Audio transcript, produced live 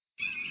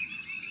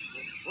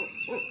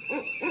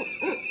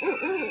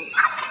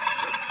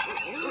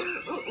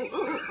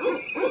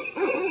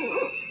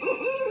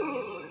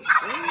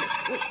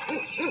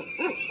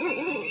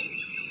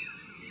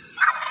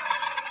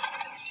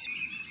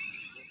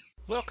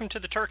welcome to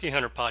the Turkey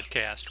Hunter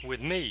Podcast with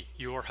me,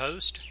 your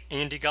host,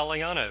 Andy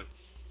Galliano.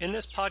 In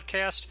this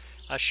podcast,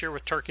 I share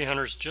with turkey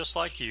hunters just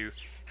like you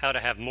how to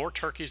have more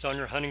turkeys on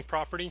your hunting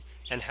property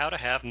and how to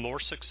have more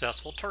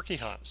successful turkey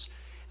hunts.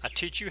 I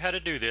teach you how to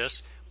do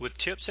this with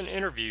tips and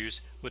interviews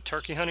with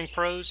turkey hunting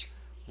pros,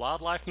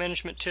 wildlife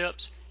management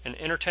tips, and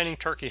entertaining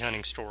turkey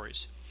hunting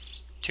stories.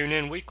 Tune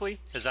in weekly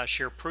as I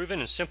share proven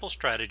and simple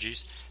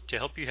strategies to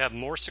help you have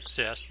more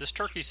success this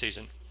turkey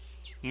season.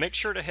 Make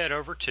sure to head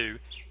over to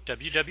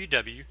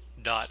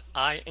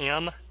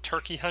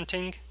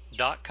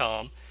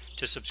www.iamturkeyhunting.com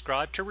to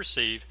subscribe to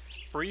receive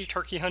free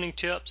turkey hunting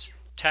tips,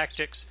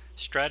 tactics,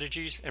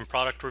 strategies, and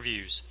product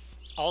reviews.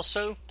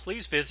 Also,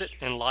 please visit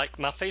and like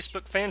my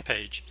Facebook fan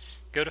page.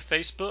 Go to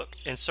Facebook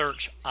and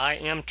search I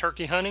Am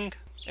Turkey Hunting,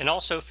 and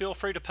also feel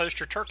free to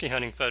post your turkey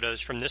hunting photos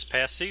from this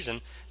past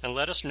season and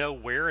let us know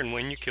where and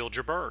when you killed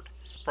your bird.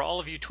 For all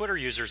of you Twitter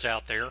users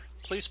out there,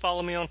 please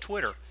follow me on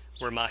Twitter,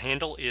 where my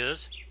handle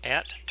is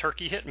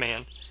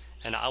 @TurkeyHitman,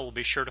 and I will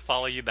be sure to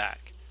follow you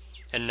back.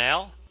 And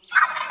now,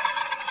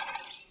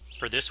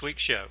 for this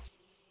week's show.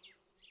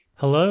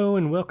 Hello,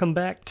 and welcome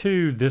back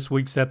to this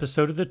week's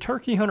episode of the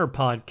Turkey Hunter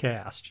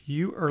Podcast.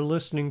 You are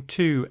listening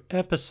to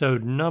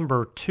episode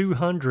number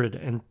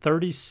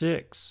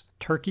 236,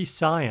 Turkey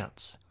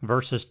Science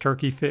versus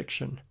Turkey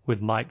Fiction,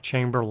 with Mike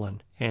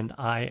Chamberlain. And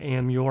I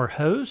am your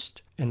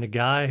host, and the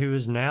guy who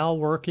is now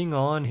working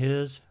on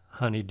his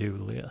honey-do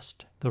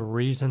list. The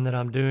reason that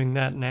I'm doing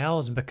that now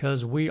is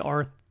because we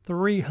are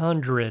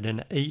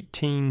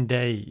 318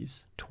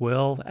 days,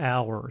 12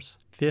 hours,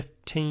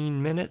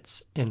 15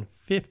 minutes, and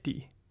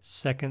 50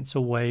 seconds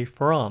away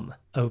from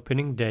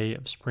opening day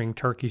of spring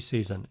turkey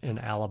season in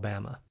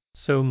Alabama.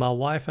 So my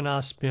wife and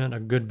I spent a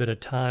good bit of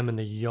time in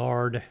the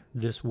yard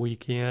this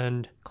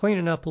weekend,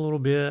 cleaning up a little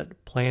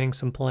bit, planting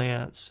some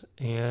plants,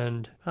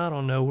 and I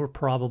don't know, we're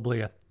probably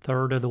a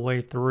third of the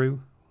way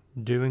through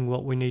doing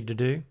what we need to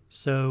do.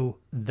 So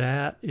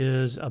that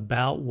is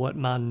about what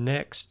my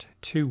next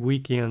 2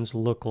 weekends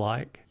look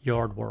like,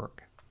 yard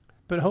work.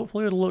 But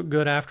hopefully it'll look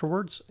good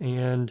afterwards,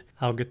 and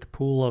I'll get the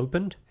pool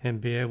opened and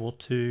be able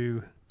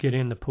to get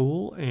in the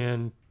pool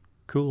and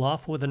cool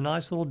off with a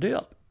nice little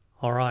dip.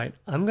 All right,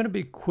 I'm going to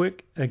be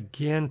quick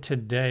again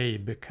today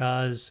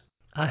because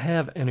I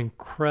have an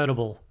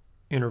incredible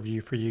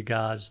interview for you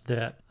guys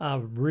that I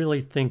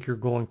really think you're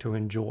going to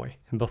enjoy.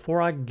 And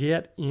before I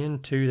get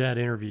into that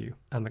interview,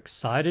 I'm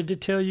excited to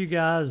tell you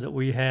guys that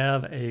we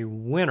have a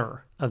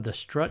winner of the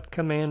Strut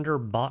Commander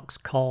Box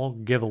Call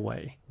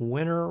giveaway.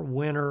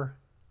 Winner,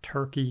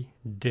 turkey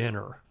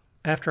dinner.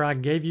 After I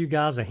gave you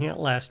guys a hint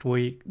last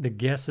week, the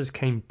guesses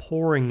came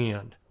pouring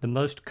in. The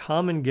most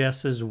common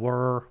guesses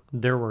were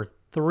there were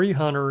 3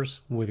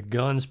 hunters with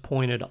guns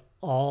pointed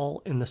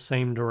all in the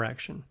same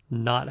direction,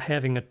 not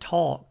having a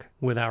talk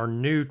with our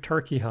new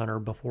turkey hunter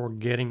before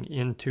getting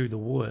into the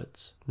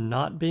woods,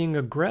 not being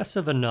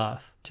aggressive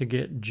enough to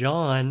get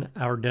John,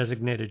 our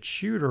designated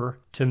shooter,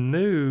 to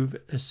move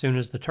as soon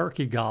as the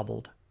turkey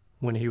gobbled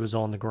when he was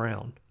on the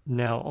ground.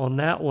 Now, on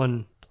that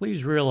one,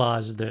 please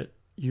realize that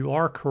you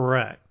are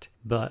correct,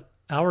 but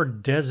our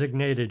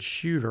designated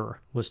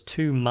shooter was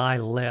to my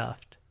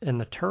left and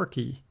the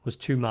turkey was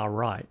to my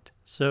right.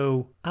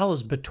 So I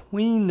was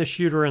between the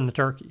shooter and the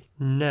turkey.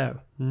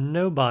 No,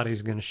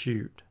 nobody's going to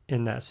shoot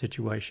in that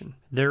situation.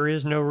 There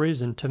is no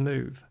reason to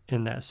move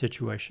in that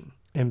situation.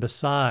 And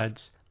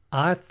besides,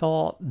 I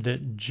thought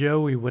that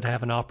Joey would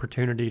have an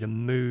opportunity to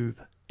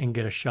move and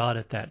get a shot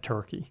at that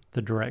turkey,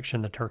 the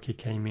direction the turkey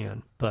came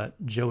in.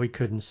 But Joey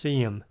couldn't see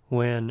him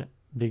when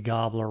the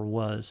gobbler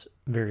was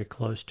very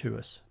close to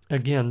us.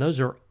 Again,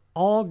 those are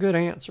all good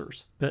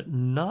answers, but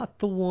not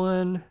the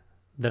one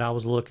that I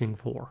was looking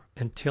for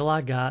until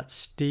I got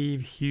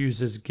Steve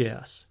Hughes's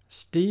guess.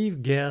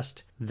 Steve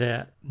guessed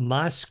that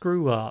my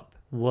screw up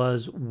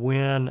was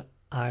when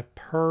I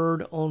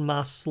purred on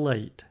my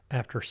slate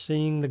after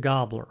seeing the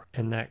gobbler,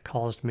 and that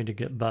caused me to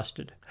get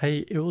busted.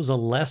 Hey, it was a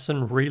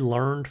lesson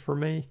relearned for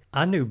me.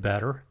 I knew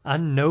better. I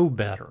know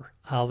better.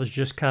 I was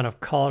just kind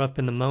of caught up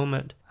in the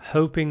moment,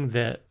 hoping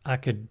that I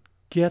could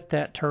get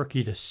that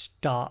turkey to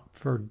stop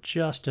for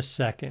just a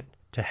second,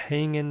 to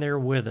hang in there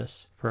with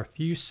us for a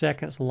few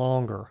seconds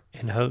longer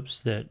in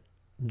hopes that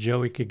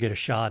Joey could get a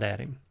shot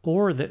at him,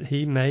 or that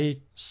he may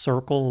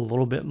circle a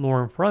little bit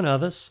more in front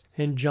of us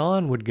and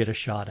John would get a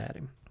shot at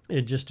him.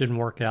 It just didn't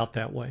work out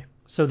that way.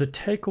 So the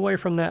takeaway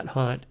from that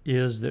hunt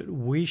is that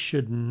we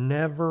should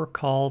never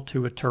call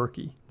to a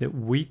turkey that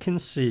we can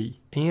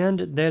see and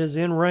that is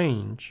in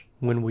range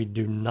when we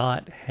do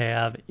not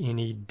have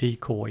any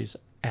decoys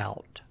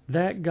out.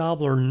 That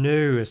gobbler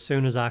knew as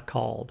soon as I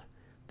called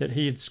that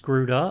he had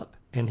screwed up,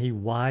 and he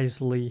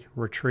wisely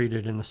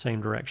retreated in the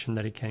same direction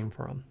that he came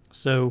from.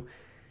 So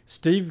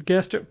Steve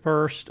guessed it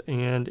first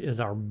and is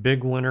our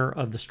big winner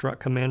of the Strut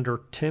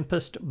Commander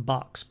Tempest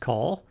Box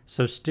Call.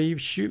 So Steve,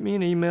 shoot me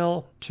an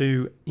email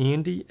to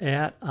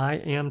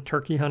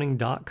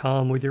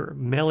andy@iamturkeyhunting.com with your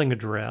mailing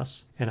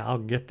address, and I'll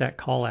get that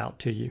call out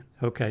to you.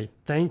 Okay,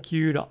 thank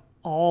you to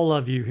all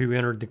of you who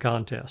entered the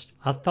contest.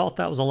 I thought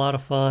that was a lot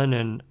of fun,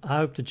 and I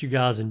hope that you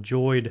guys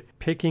enjoyed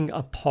picking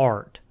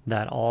apart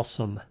that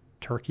awesome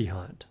turkey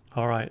hunt.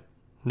 All right,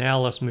 now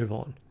let's move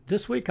on.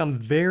 This week I'm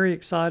very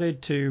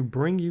excited to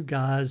bring you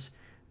guys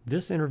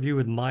this interview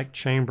with Mike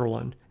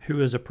Chamberlain,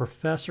 who is a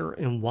professor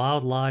in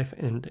wildlife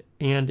and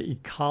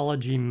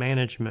ecology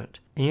management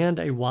and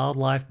a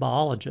wildlife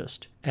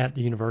biologist at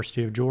the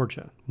University of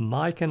Georgia.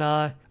 Mike and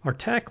I are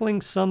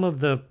tackling some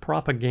of the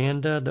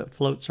propaganda that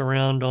floats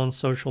around on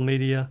social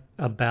media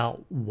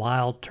about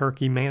wild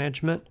turkey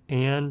management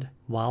and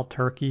wild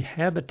turkey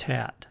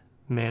habitat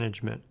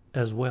management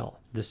as well.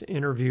 This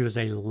interview is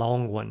a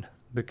long one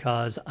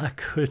because I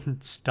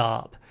couldn't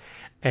stop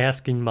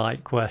asking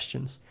Mike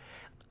questions.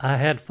 I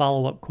had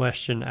follow-up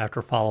question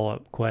after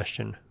follow-up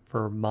question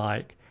for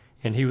Mike,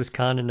 and he was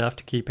kind enough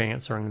to keep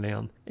answering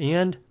them.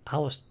 And I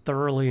was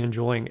thoroughly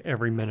enjoying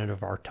every minute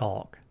of our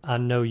talk. I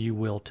know you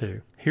will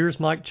too. Here's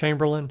Mike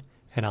Chamberlain,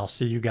 and I'll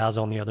see you guys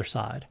on the other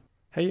side.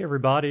 Hey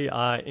everybody,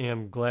 I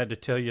am glad to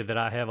tell you that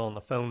I have on the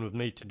phone with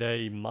me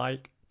today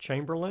Mike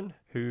Chamberlain,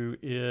 who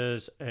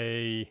is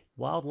a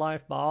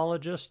wildlife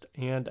biologist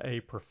and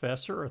a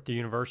professor at the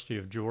University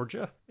of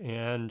Georgia.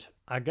 And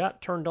I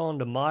got turned on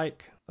to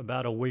Mike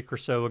about a week or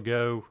so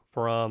ago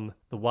from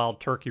the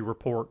Wild Turkey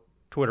Report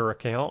Twitter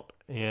account,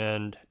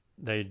 and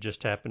they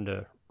just happened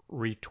to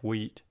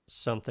retweet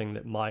something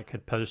that Mike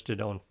had posted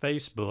on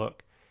Facebook,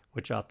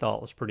 which I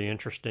thought was pretty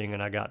interesting,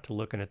 and I got to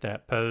looking at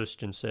that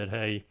post and said,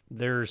 hey,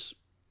 there's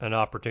an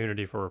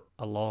opportunity for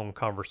a long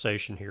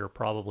conversation here,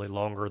 probably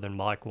longer than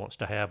Mike wants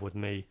to have with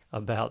me,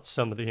 about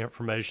some of the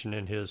information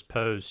in his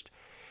post.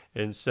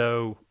 And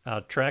so I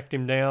tracked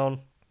him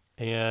down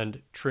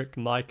and tricked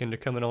Mike into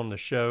coming on the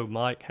show.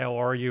 Mike, how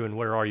are you, and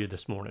where are you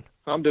this morning?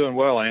 I'm doing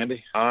well,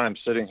 Andy. I'm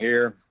sitting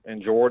here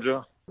in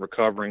Georgia,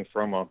 recovering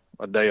from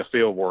a day of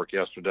field work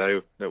yesterday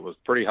that was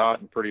pretty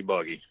hot and pretty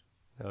buggy.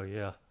 Oh,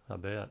 yeah, I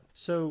bet.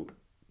 So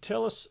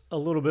tell us a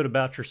little bit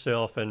about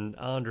yourself, and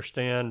I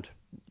understand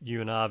you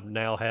and I have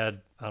now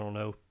had,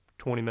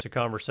 20 minutes of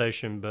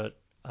conversation, but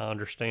I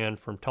understand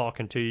from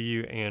talking to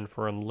you and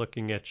from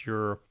looking at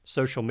your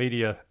social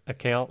media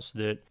accounts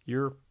that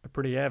you're a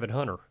pretty avid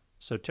hunter.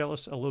 So tell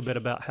us a little bit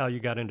about how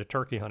you got into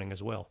turkey hunting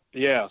as well.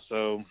 Yeah,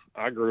 so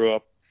I grew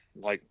up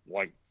like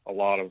a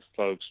lot of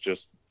folks,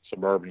 just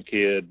suburban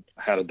kid.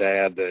 I had a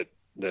dad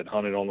that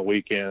hunted on the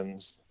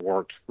weekends,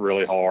 worked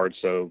really hard.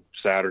 So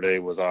Saturday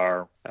was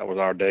our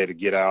day to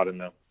get out in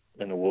the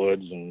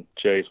woods and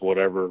chase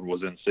whatever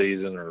was in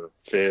season or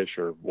fish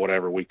or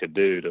whatever we could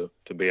do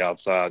to be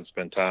outside and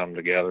spend time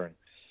together.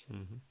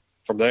 And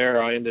from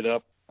there, I ended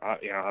up,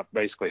 I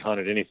basically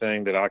hunted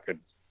anything that I could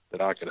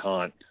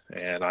hunt,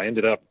 and I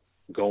ended up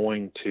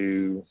going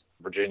to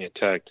Virginia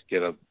Tech to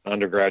get an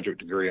undergraduate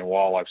degree in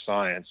wildlife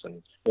science.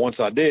 And once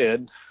I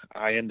did,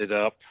 I ended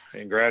up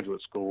in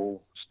graduate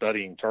school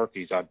studying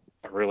turkeys. I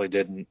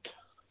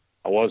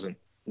wasn't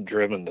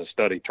driven to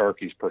study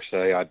turkeys per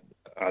se. I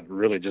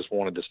really just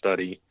wanted to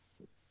study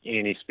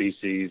any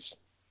species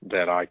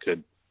that I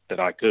could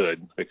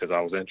because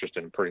I was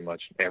interested in pretty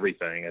much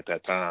everything at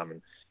that time.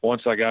 And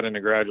once I got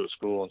into graduate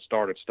school and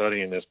started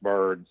studying this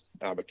bird,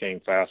 I became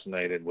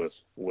fascinated with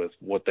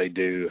what they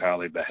do, how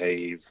they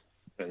behave,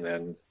 and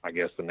then I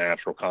guess the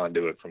natural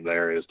conduit from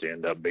there is to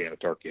end up being a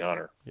turkey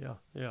hunter.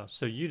 Yeah.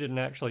 So you didn't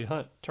actually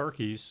hunt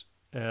turkeys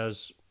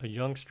as a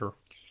youngster?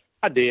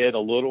 I did a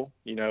little.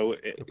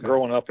 Okay.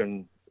 Growing up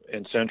in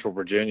Central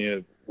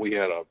Virginia, we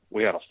had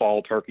a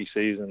fall turkey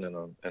season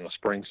and a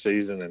spring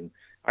season, and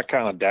I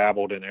kind of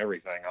dabbled in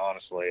everything.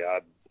 Honestly,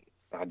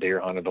 I deer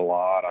hunted a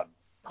lot. I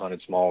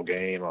hunted small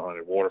game. I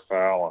hunted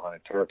waterfowl. I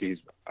hunted turkeys.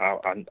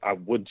 I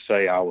would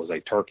say I was a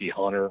turkey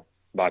hunter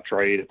by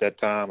trade at that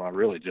time. I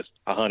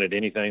hunted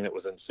anything that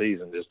was in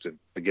season just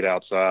to get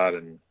outside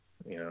and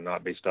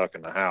not be stuck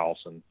in the house.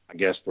 And I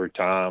guess through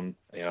time,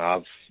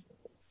 I've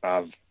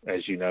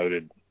as you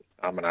noted,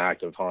 I'm an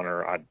active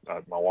hunter.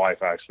 My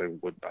wife actually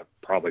would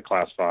probably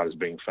classify it as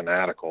being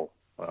fanatical.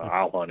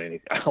 I'll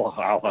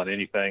hunt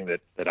anything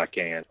that I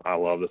can. I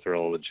love the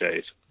thrill of the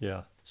chase.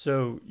 Yeah.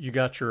 So you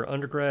got your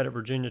undergrad at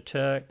Virginia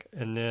Tech,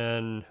 and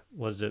then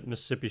was it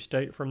Mississippi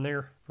State from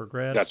there for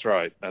grad? That's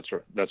right.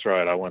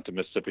 I went to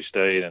Mississippi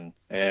State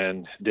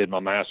and did my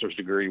master's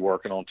degree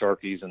working on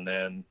turkeys, and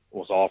then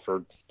was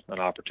offered an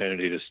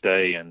opportunity to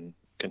stay and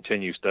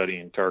continue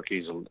studying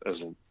turkeys as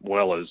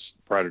well as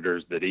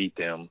predators that eat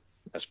them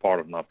as part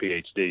of my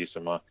PhD. So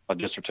my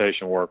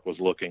dissertation work was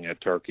looking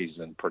at turkeys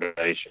and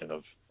predation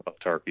of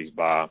turkeys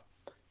I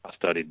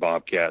studied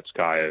bobcats,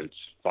 coyotes,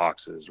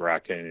 foxes,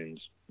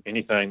 raccoons,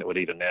 anything that would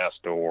eat a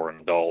nest or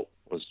an adult.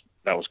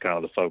 That was kind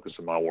of the focus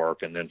of my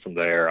work. And then from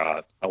there,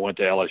 I went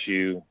to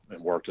LSU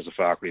and worked as a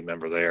faculty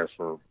member there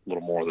for a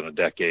little more than a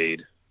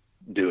decade,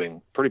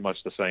 doing pretty much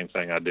the same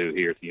thing I do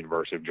here at the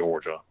University of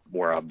Georgia,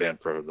 where I've been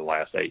for the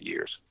last 8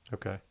 years.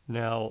 Okay.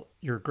 Now,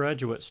 your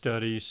graduate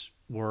studies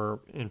were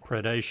in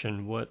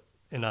predation.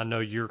 And I know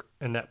you're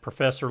in that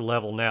professor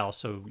level now,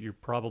 so you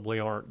probably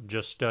aren't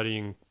just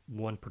studying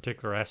one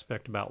particular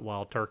aspect about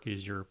wild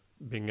turkeys. You're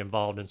being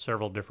involved in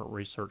several different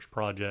research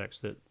projects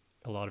that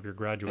a lot of your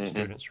graduate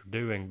students are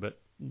doing. But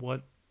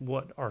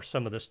what are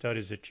some of the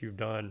studies that you've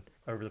done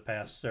over the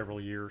past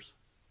several years?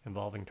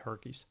 involving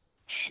turkeys?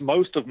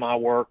 Most of my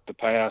work the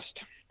past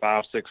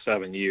 5, 6,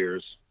 7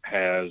 years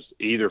has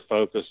either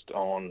focused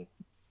on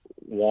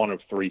one of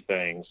three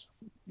things.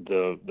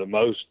 The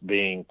most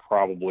being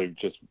probably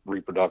just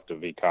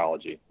reproductive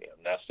ecology,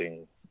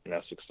 nesting,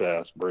 nest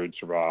success, brood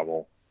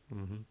survival,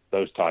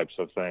 those types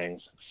of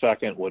things.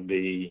 Second would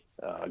be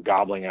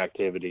gobbling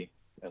activity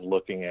and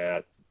looking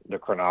at the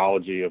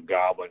chronology of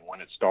gobbling,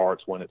 when it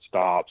starts, when it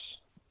stops,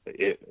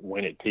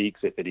 when it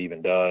peaks, if it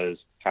even does,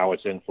 how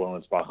it's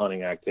influenced by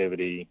hunting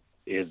activity.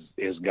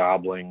 Is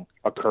gobbling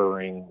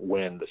occurring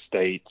when the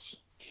states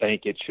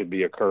think it should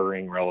be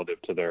occurring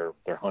relative to their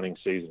hunting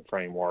season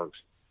frameworks?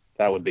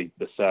 That would be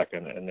the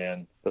second. And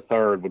then the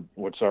third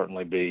would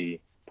certainly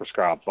be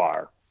prescribed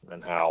fire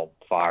and how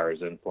fire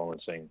is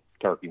influencing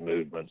turkey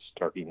movements,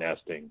 turkey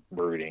nesting,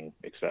 brooding,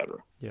 etc.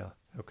 Yeah.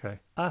 Okay.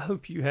 I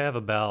hope you have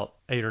about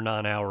 8 or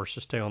 9 hours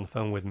to stay on the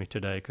phone with me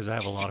today, because I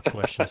have a lot of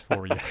questions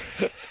for you.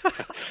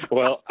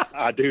 Well,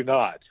 I do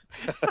not.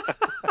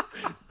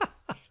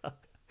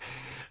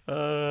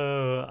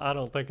 I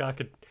don't think I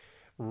could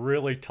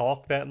really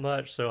talk that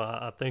much, so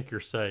I think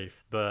you're safe.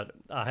 But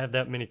I have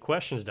that many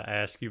questions to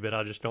ask you, but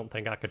I just don't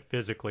think I could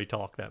physically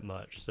talk that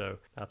much. So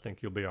I think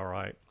you'll be all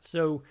right.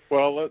 So,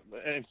 well,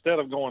 instead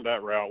of going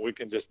that route, we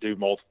can just do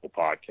multiple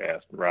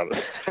podcasts rather.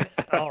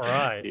 All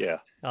right. Yeah.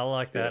 I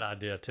like that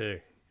idea too.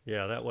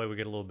 Yeah, that way we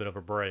get a little bit of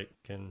a break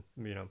and,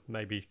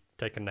 maybe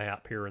take a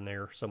nap here and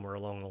there somewhere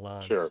along the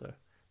line. Sure. So,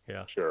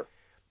 yeah. Sure.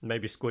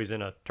 Maybe squeeze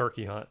in a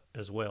turkey hunt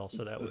as well,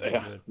 so that would be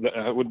good.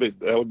 That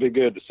would be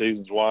good. The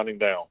season's winding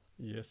down.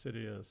 Yes, it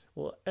is.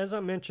 Well, as I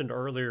mentioned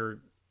earlier,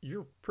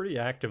 you're pretty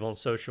active on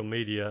social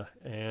media,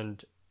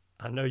 and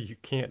I know you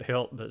can't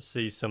help but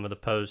see some of the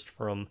posts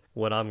from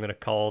what I'm going to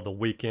call the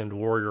weekend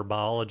warrior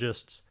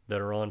biologists that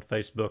are on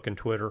Facebook and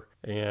Twitter,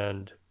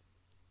 and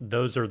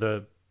those are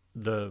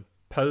the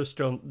posts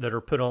that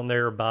are put on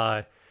there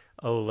by,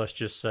 let's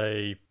just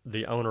say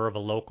the owner of a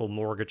local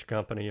mortgage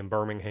company in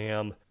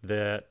Birmingham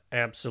that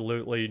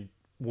absolutely,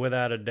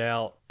 without a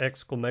doubt,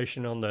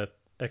 exclamation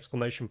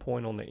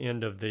point on the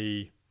end of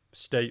the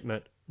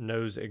statement,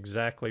 knows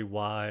exactly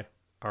why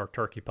our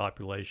turkey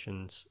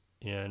populations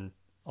in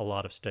a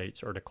lot of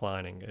states are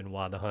declining and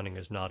why the hunting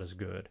is not as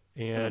good.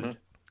 And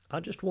I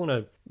just want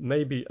to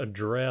maybe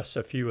address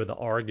a few of the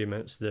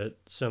arguments that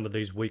some of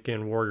these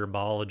weekend warrior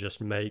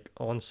biologists make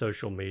on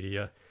social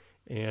media.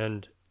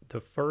 And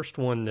the first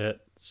one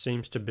that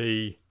seems to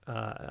be,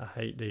 I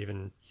hate to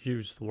even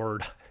use the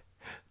word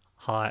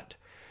hot,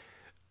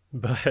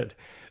 but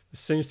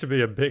seems to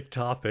be a big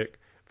topic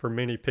for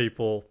many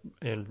people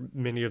and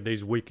many of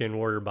these weekend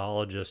warrior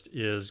biologists,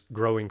 is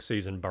growing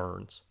season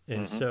burns.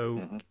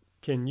 And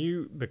can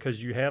you, because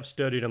you have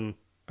studied them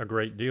a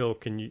great deal,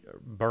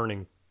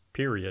 burning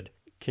period,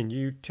 can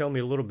you tell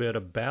me a little bit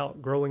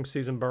about growing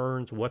season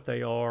burns, what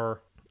they are,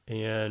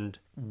 and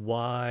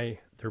why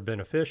they're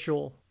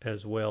beneficial,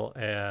 as well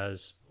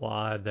as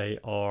why they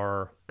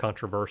are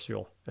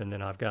controversial? And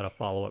then I've got a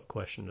follow-up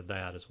question to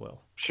that as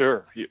well.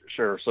 Sure.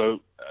 So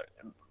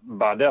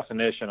by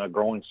definition, a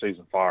growing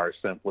season fire is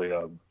simply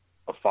a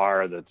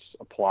fire that's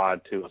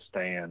applied to a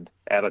stand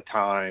at a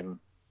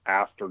time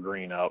after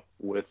green up,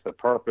 with the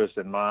purpose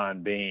in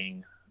mind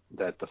being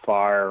that the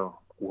fire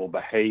will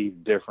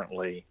behave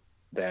differently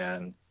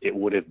than it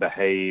would have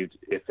behaved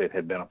if it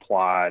had been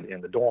applied in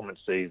the dormant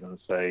season,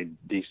 say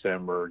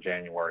December,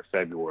 January,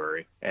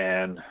 February.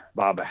 And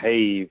by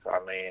behave, I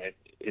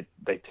mean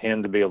they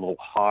tend to be a little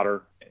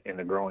hotter in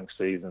the growing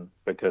season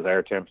because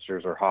air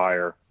temperatures are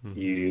higher.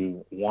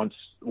 Once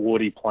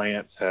woody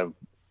plants have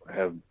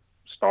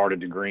started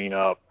to green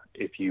up,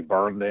 if you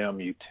burn them,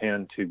 you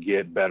tend to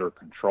get better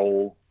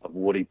control of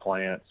woody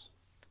plants,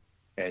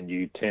 and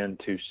you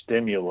tend to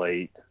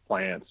stimulate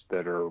plants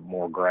that are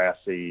more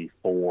grassy,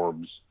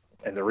 forbs.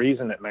 And the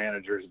reason that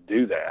managers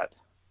do that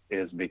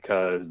is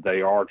because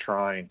they are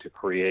trying to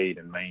create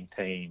and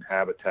maintain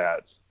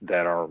habitats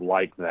that are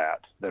like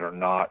that are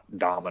not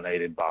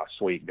dominated by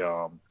sweet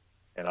gum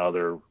and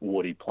other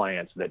woody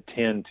plants that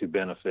tend to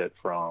benefit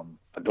from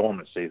a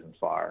dormant season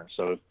fire.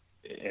 So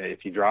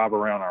if you drive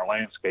around our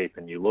landscape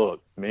and you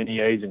look, many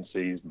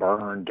agencies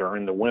burn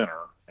during the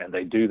winter, and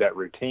they do that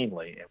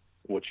routinely.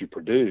 What you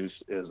produce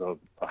is a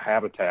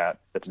habitat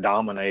that's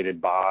dominated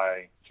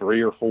by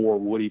 3 or 4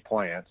 woody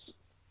plants,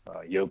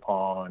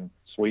 yaupon,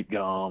 sweet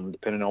gum,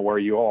 depending on where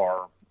you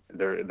are.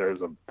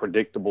 There's a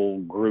predictable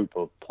group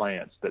of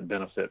plants that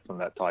benefit from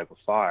that type of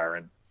fire,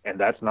 and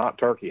that's not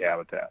turkey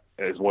habitat,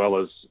 as well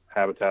as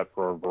habitat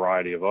for a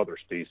variety of other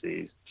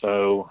species.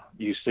 So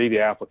you see the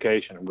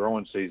application of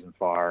growing season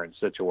fire in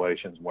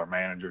situations where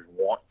managers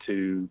want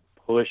to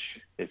push,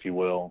 if you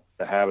will,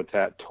 the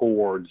habitat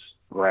towards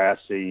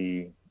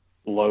grassy,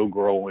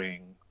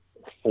 low-growing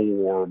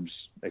forbs,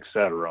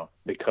 etc.,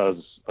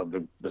 because of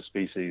the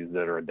species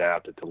that are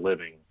adapted to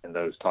living in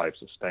those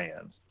types of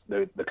stands.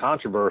 The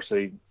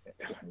controversy,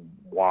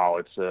 while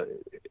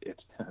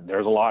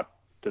there's a lot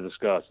to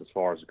discuss as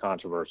far as the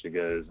controversy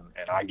goes,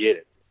 and I get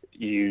it.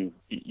 You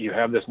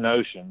have this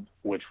notion,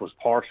 which was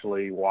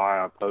partially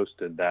why I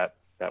posted that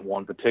that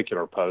one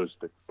particular post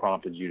that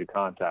prompted you to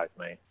contact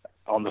me.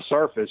 On the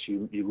surface,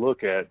 you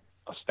look at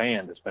a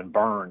stand that's been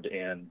burned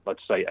in,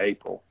 let's say,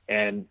 April,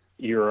 and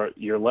you're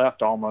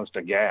left almost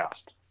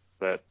aghast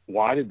that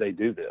why did they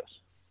do this?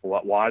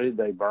 Why did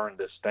they burn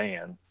this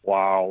stand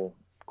while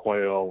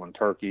quail and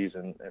turkeys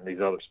and these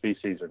other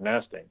species are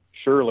nesting?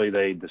 Surely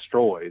they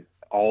destroyed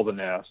all the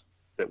nests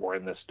that were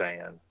in this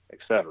stand,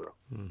 etc.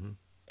 Mm-hmm.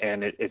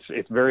 And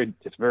it's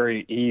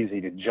very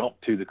easy to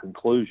jump to the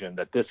conclusion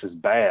that this is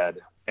bad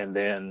and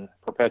then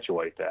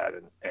perpetuate that.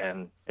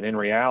 And in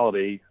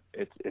reality,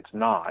 it's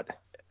not,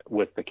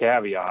 with the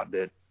caveat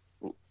that,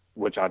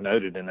 which I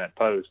noted in that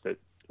post, that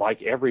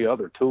like every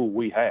other tool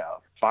we have,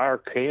 fire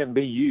can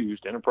be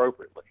used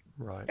inappropriately.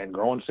 Right. And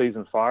growing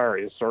season fire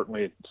is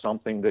certainly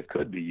something that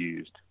could be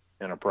used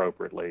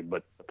inappropriately.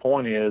 But the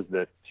point is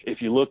that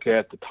if you look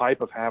at the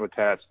type of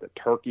habitats that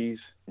turkeys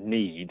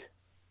need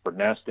for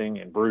nesting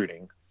and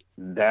brooding,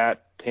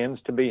 that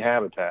tends to be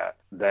habitat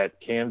that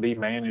can be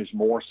managed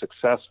more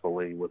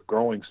successfully with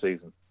growing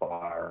season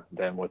fire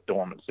than with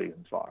dormant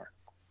season fire.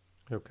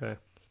 Okay.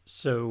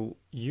 So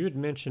you had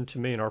mentioned to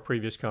me in our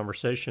previous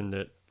conversation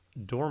that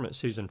dormant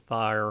season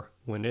fire,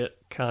 when it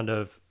kind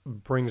of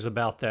brings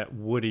about that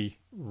woody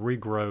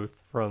regrowth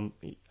from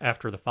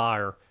after the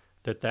fire,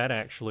 that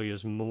actually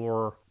is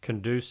more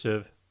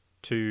conducive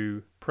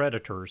to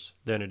predators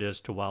than it is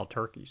to wild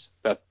turkeys.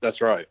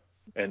 That's right.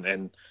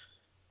 And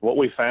what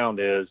we found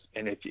is,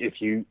 and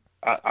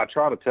I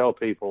try to tell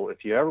people,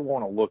 if you ever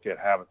want to look at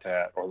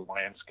habitat or the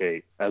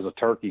landscape as a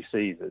turkey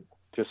sees it,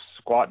 just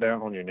squat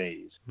down on your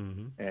knees.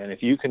 Mm-hmm. And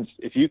if you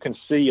can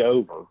see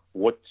over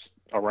what's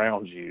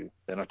around you,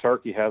 then a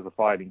turkey has a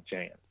fighting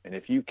chance. And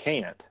if you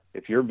can't,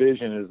 if your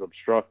vision is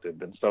obstructed,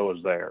 then so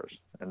is theirs.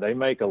 And they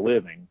make a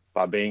living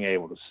by being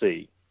able to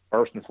see.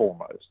 First and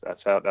foremost,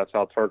 that's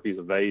how turkeys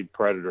evade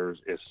predators,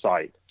 is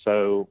sight.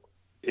 So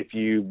if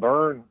you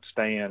burn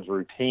stands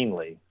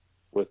routinely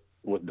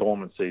with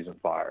dormant season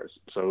fires,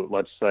 so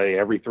let's say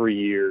every 3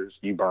 years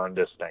you burn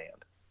this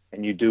stand,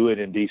 and you do it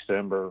in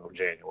December or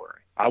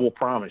January, I will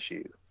promise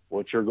you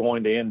what you're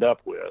going to end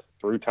up with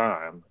through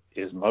time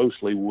is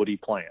mostly woody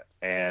plants.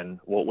 And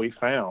what we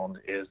found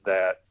is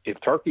that if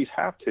turkeys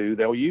have to,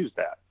 they'll use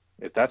that.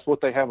 If that's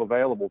what they have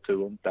available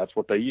to them, that's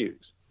what they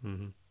use.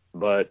 Mm-hmm.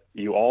 But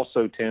you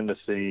also tend to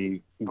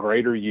see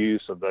greater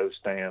use of those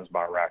stands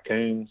by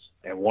raccoons.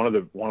 And one of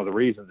the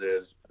reasons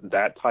is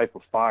that type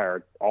of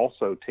fire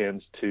also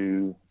tends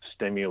to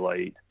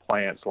stimulate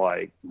plants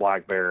like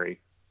blackberry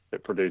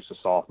that produce a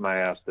soft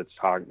mass that's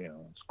high,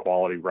 it's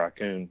quality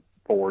raccoon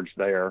forage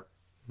there.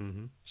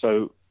 Mm-hmm.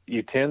 So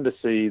you tend to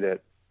see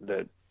that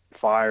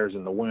fires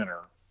in the winter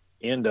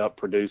end up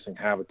producing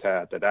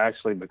habitat that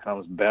actually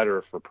becomes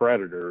better for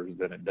predators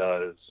than it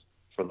does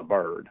for the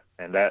bird.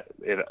 And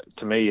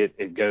to me,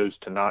 it goes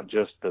to not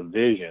just the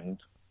vision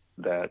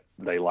that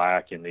they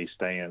lack in these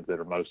stands that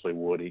are mostly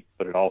woody,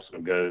 but it also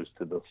goes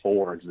to the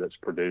forage that's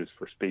produced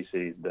for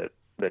species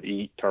that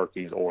eat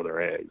turkeys or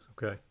their eggs.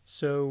 Okay.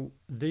 So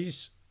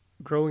these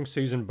growing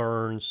season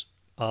burns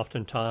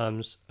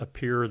oftentimes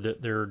appear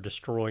that they're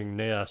destroying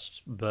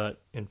nests,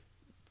 but in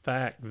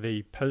fact,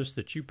 the post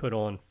that you put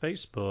on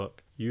Facebook,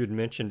 you had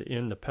mentioned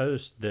in the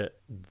post that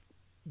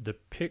the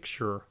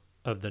picture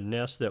of the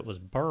nest that was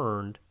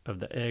burned, of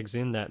the eggs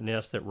in that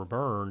nest that were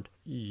burned,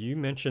 you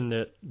mentioned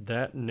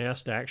that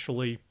nest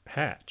actually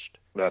hatched.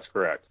 That's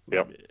correct.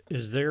 Yep.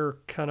 Is there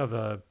kind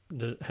of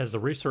has the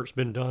research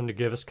been done to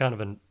give us kind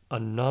of a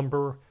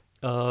number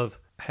of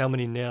how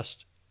many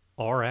nests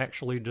are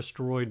actually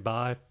destroyed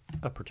by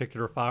a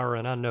particular fire?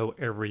 And I know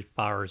every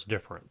fire is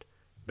different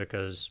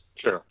because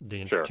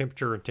the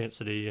temperature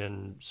intensity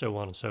and so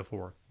on and so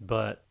forth.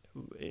 But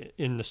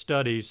in the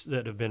studies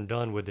that have been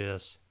done with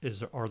this,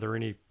 are there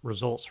any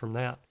results from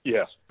that?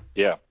 Yes.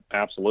 Yeah,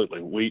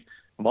 absolutely.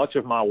 Much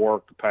of my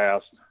work the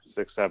past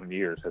 6-7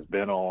 years has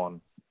been on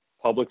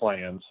public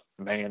lands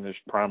managed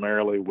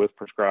primarily with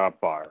prescribed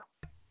fire.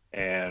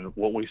 And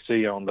what we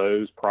see on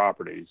those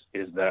properties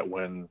is that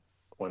when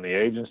the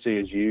agency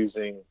is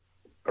using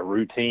a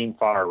routine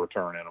fire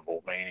return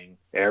interval, meaning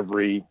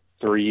every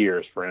 3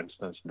 years, for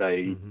instance,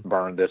 they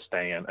burn this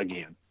stand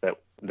again,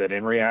 that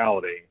in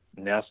reality,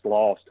 nest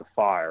loss to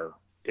fire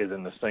is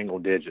in the single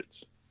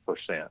digits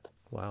 %.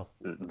 Wow.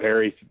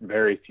 Very,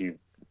 very few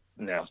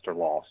nests are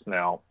lost.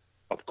 Now,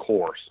 of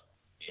course,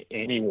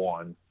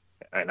 anyone,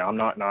 and I'm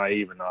not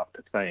naive enough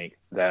to think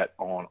that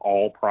on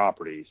all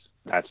properties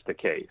that's the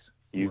case.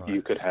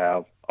 You could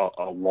have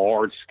a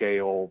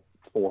large-scale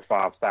 4,000 or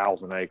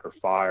 5,000 acre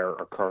fire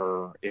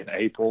occur in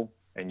April,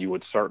 and you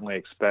would certainly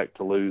expect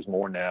to lose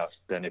more nests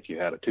than if you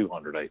had a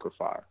 200-acre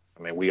fire.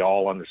 I mean, we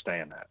all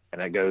understand that.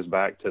 And that goes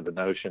back to the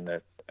notion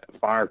that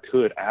fire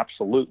could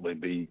absolutely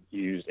be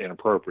used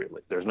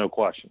inappropriately. There's no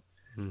question.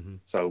 Mm-hmm.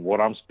 So what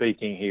I'm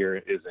speaking here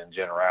is in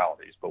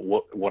generalities. But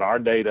what our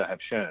data have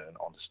shown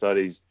on the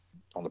studies,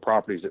 on the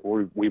properties that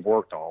we've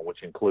worked on,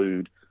 which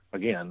include,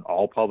 again,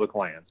 all public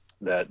lands,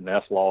 that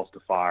nest loss to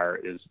fire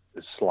is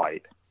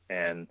slight.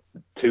 And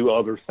two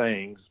other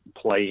things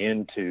play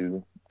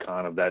into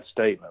kind of that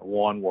statement.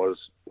 One was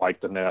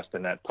like the nest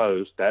in that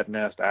post. That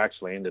nest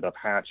actually ended up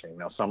hatching.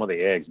 Now, some of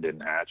the eggs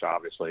didn't hatch,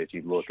 obviously. If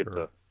you look at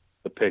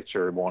the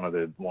picture, one of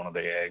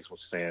the eggs was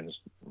singed.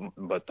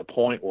 But the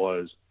point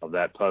was of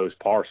that post,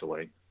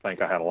 partially, I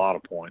think I had a lot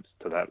of points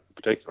to that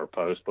particular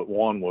post, but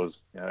one was,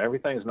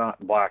 everything's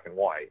not black and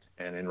white.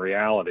 And in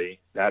reality,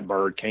 that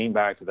bird came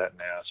back to that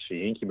nest.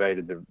 She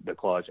incubated the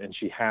clutch, and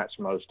she hatched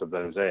most of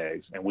those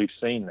eggs. And we've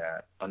seen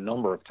that a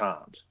number of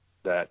times,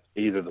 that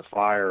either the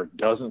fire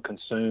doesn't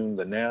consume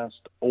the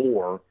nest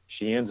or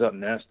she ends up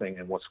nesting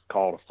in what's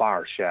called a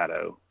fire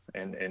shadow.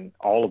 And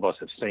all of us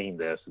have seen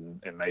this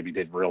and maybe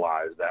didn't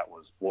realize that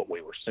was what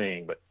we were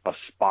seeing, but a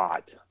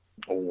spot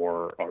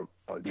or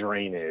a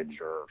drainage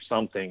or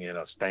something in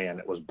a stand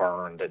that was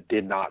burned that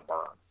did not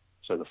burn.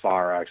 So the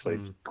fire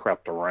actually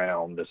crept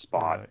around this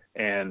spot. Right.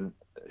 And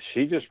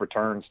she just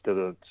returns to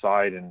the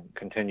site and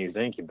continues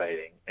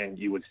incubating. And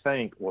you would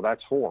think, well,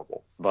 that's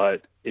horrible.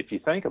 But if you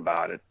think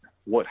about it,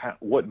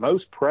 what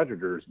most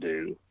predators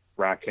do,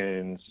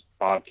 raccoons,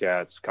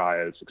 bobcats,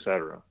 coyotes,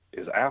 etc.,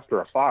 is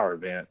after a fire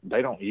event,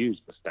 they don't use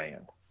the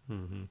stand.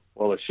 Mm-hmm.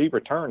 Well, if she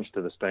returns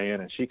to the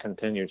stand and she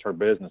continues her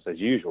business as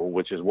usual,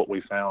 which is what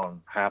we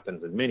found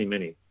happens in many,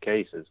 many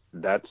cases,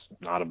 that's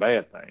not a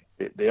bad thing.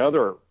 The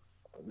other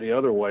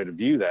way to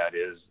view that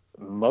is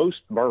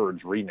most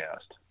birds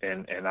renest,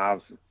 and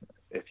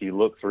if you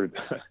look through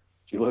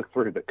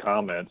the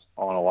comments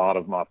on a lot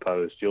of my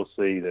posts, you'll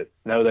see that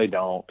no, they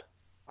don't.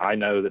 I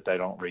know that they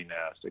don't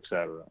renest,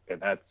 etc., and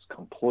that's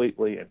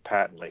completely and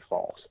patently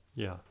false.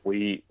 Yeah,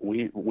 we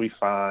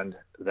find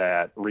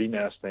that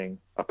renesting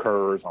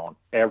occurs on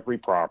every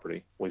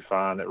property. We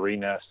find that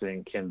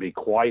renesting can be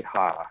quite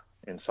high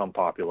in some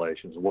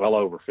populations, well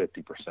over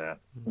 50%,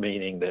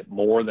 meaning that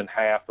more than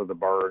half of the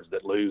birds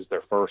that lose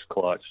their first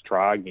clutch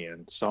try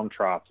again. Some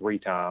try 3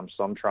 times,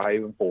 some try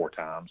even 4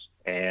 times,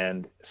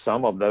 and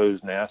some of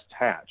those nests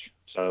hatch.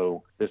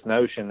 So this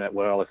notion that,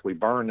 well, if we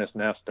burn this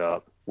nest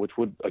up, which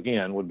would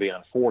be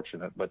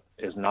unfortunate, but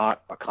is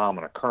not a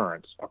common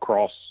occurrence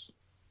across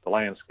the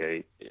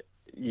landscape,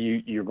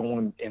 you're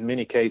going, in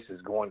many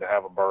cases, going to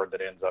have a bird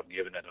that ends up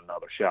giving it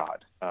another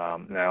shot.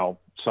 Now,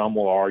 some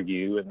will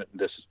argue, and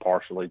this is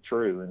partially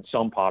true, in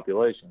some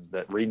populations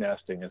that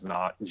renesting is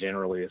not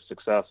generally as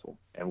successful.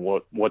 And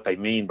what they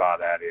mean by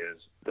that is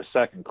the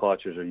second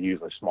clutches are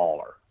usually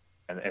smaller,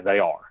 and they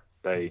are.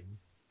 They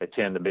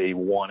tend to be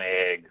 1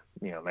 egg,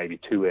 maybe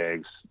 2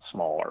 eggs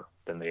smaller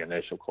than the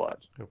initial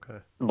clutch. Okay.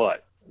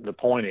 But the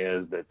point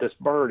is that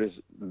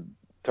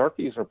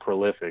turkeys are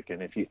prolific,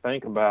 and if you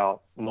think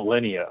about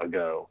millennia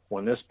ago,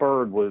 when this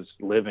bird was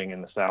living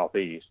in the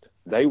southeast,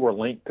 they were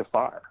linked to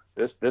fire.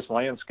 This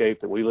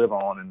landscape that we live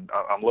on, and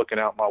I'm looking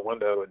out my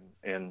window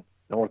in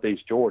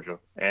northeast Georgia,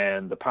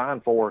 and the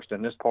pine forest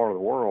in this part of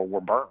the world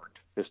were burned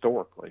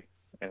historically,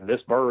 and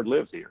this bird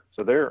lives here.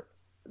 So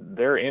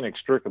they're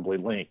inextricably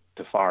linked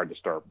to fire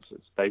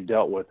disturbances. They've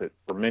dealt with it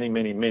for many,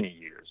 many, many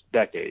years,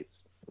 decades,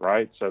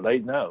 right? So they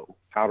know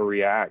how to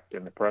react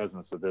in the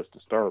presence of this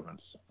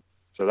disturbance.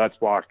 So that's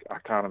why I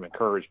kind of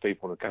encourage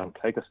people to kind of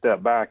take a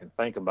step back and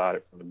think about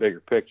it from the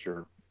bigger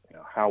picture.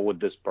 How would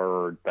this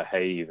bird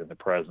behave in the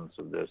presence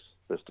of this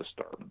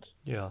disturbance?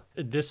 Yeah,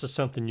 this is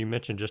something you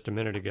mentioned just a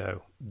minute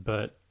ago,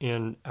 but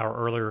in our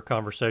earlier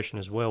conversation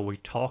as well, we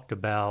talked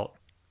about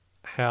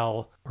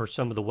how or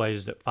some of the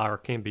ways that fire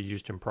can be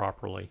used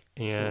improperly.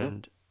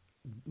 And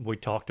we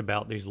talked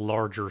about these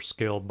larger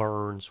scale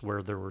burns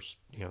where there was,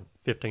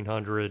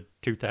 1,500,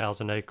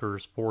 2,000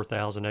 acres,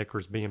 4,000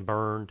 acres being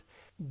burned.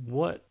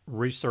 What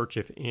research,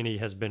 if any,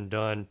 has been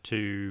done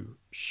to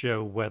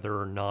show whether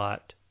or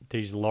not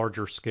these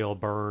larger scale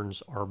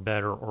burns are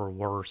better or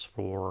worse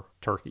for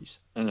turkeys?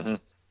 Mm-hmm.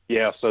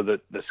 Yeah, so the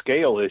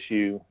scale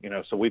issue,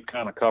 so we've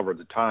kind of covered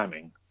the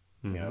timing,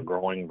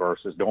 growing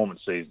versus dormant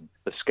season.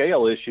 The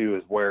scale issue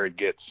is where it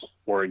gets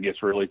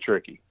really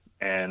tricky.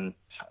 And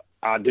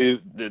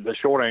the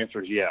short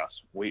answer is yes.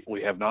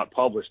 We have not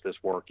published this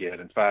work yet.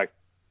 In fact,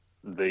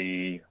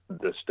 the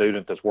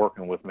student that's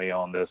working with me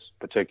on this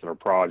particular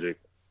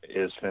project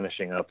is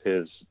finishing up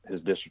his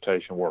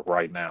dissertation work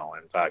right now.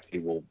 In fact,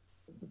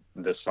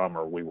 this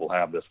summer we will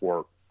have this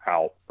work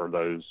out for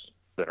those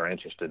that are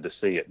interested to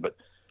see it. But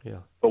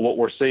what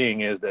we're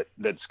seeing is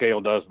that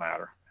scale does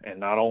matter. And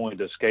not only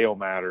does scale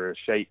matter,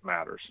 shape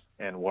matters.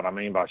 And what I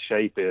mean by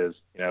shape is,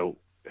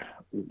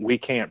 we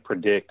can't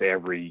predict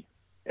every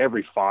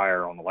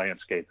fire on the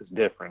landscape is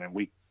different, and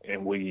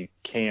we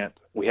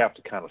have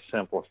to kind of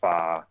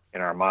simplify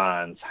in our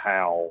minds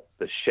how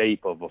the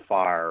shape of a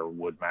fire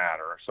would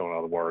matter. So in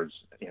other words,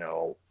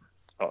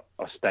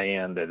 a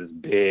stand that is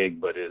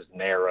big but is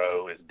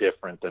narrow is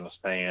different than a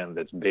stand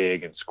that's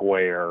big and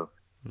square,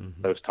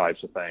 those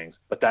types of things.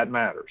 But that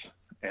matters.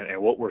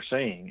 And what we're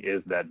seeing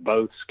is that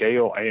both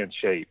scale and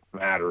shape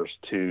matters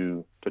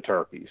to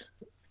turkeys.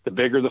 The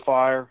bigger the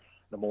fire,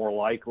 the more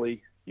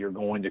likely you're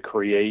going to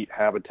create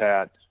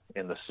habitat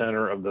in the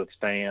center of the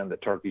stand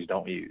that turkeys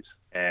don't use.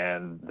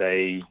 And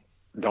they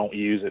don't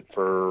use it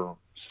for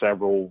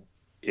several,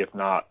 if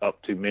not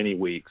up to many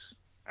weeks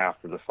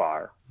after the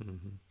fire.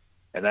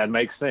 And that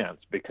makes sense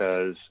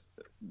because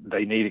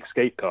they need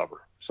escape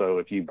cover. So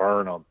if you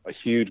burn a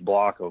huge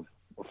block of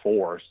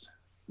forest,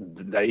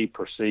 they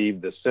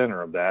perceive the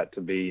center of that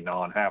to be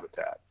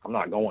non-habitat. I'm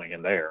not going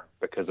in there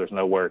because there's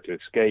nowhere to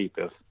escape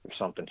if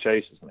something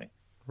chases me.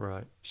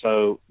 Right.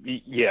 So,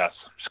 yes,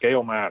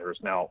 scale matters.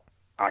 Now,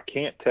 I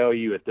can't tell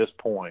you at this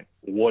point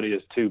what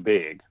is too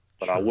big,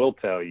 but I will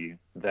tell you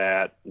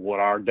that what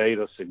our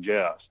data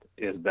suggests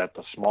is that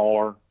the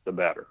smaller, the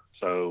better.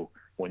 So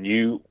when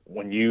you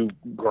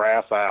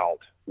graph out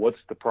what's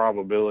the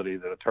probability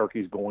that a turkey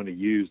is going to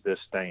use this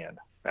stand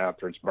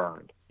after it's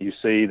burned, you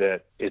see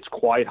that it's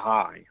quite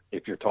high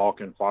if you're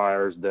talking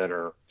fires that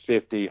are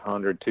 50,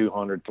 100,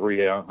 200,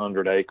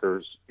 300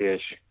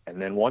 acres-ish.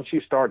 And then once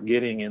you start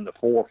getting in the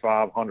 400 or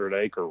 500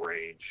 acre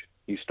range,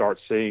 you start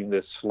seeing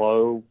this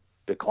slow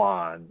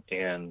decline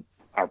in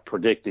our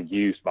predicted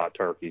use by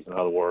turkeys. In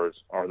other words,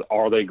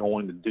 are they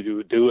going to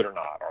do it or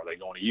not? Are they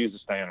going to use the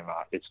stand or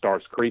not? It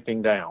starts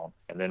creeping down.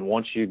 And then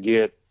once you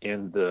get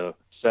in the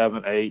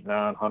 700, 800,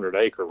 900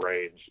 acre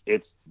range,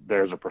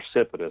 there's a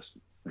precipitous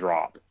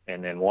drop.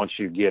 And then once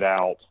you get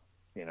out,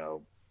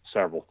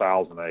 several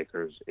thousand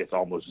acres, it's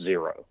almost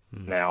zero.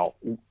 Mm-hmm. Now,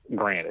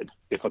 granted,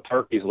 if a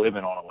turkey's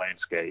living on a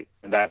landscape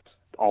and that's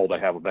all they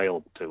have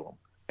available to them,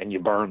 and you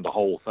burn the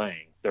whole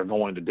thing, they're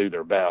going to do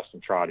their best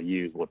and try to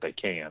use what they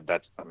can.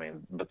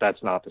 But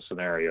that's not the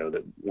scenario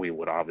that we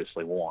would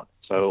obviously want.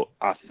 So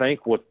I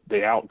think what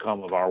the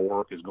outcome of our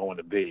work is going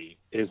to be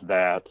is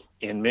that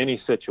in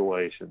many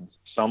situations,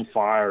 some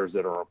fires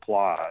that are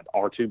applied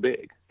are too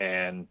big,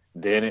 and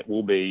then it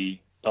will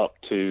be up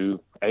to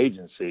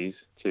agencies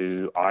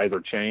to either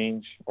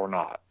change or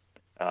not.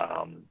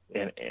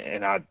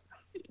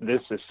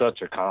 This is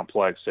such a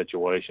complex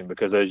situation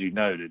because, as you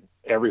noted,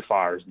 every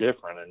fire is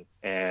different,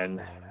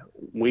 and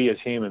we as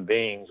human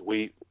beings,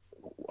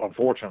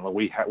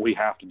 unfortunately we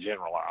have to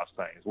generalize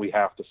things. We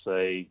have to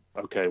say,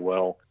 okay,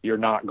 well, you're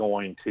not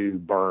going to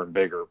burn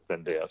bigger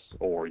than this,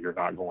 or you're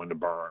not going to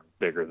burn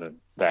bigger than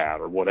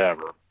that, or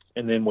whatever,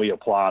 and then we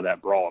apply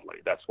that broadly.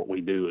 That's what we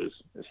do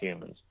as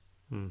humans.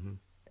 Mm-hmm.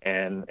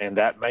 And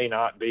that may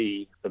not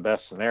be the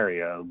best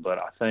scenario, but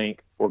I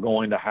think we're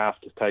going to have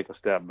to take a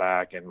step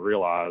back and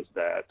realize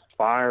that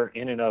fire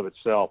in and of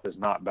itself is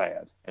not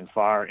bad, and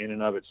fire in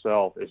and of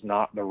itself is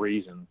not the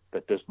reason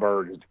that this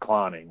bird is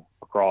declining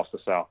across the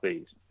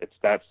Southeast. It's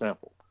that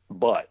simple.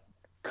 But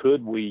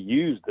could we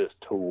use this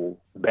tool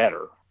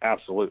better?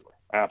 Absolutely.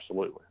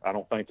 Absolutely. I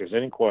don't think there's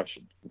any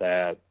question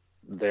that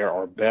there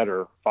are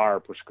better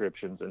fire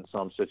prescriptions in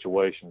some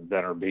situations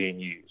that are being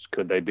used.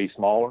 Could they be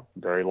smaller?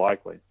 Very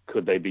likely.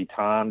 Could they be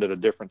timed at a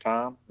different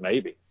time?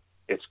 Maybe.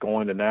 It's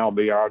going to now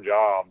be our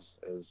jobs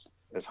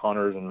as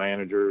hunters and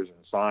managers and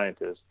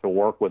scientists to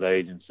work with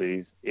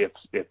agencies, if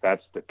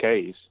that's the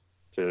case,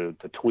 to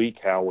tweak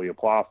how we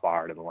apply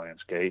fire to the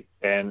landscape.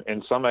 And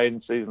some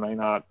agencies may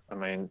not,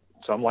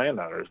 some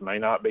landowners may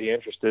not be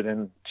interested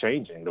in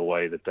changing the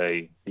way that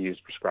they use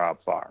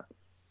prescribed fire.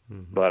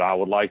 Mm-hmm. But I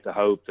would like to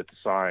hope that the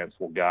science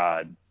will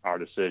guide our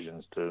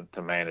decisions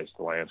to manage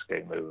the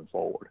landscape moving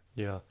forward.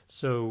 Yeah.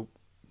 So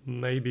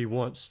maybe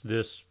once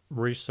this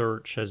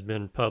research has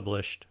been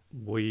published,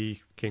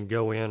 we can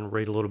go in,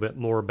 read a little bit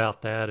more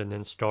about that, and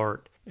then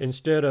start,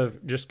 instead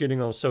of just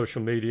getting on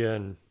social media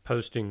and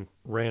posting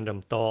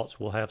random thoughts,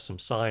 we'll have some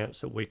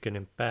science that we can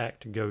in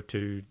fact go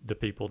to the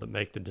people that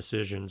make the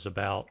decisions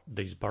about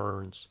these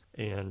burns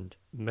and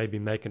maybe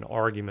make an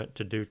argument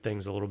to do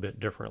things a little bit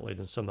differently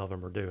than some of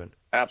them are doing.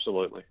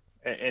 Absolutely.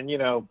 And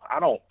I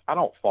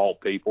don't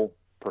fault people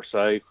per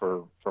se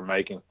for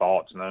making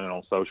thoughts known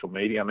on social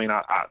media.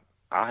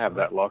 I have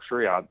that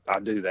luxury. I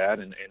do that,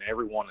 and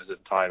everyone is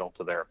entitled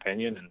to their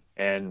opinion.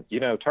 And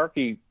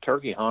turkey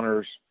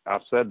hunters,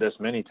 I've said this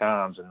many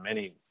times in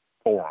many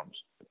forums,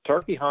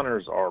 turkey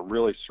hunters are a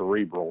really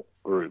cerebral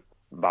group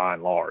by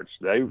and large.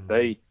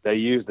 They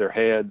use their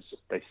heads,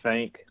 they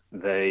think,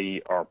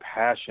 they are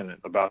passionate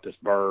about this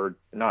bird.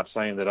 Not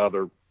saying that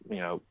other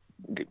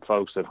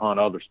folks that hunt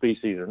other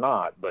species are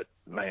not, but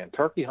man,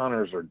 turkey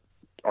hunters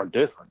are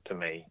different to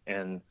me,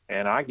 and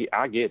I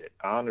get it.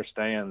 I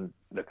understand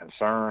the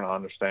concern. I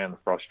understand the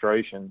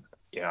frustration.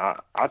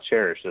 I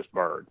cherish this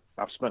bird.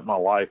 I've spent my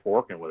life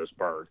working with this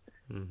bird,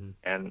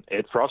 and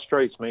it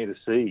frustrates me to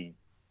see,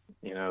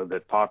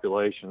 that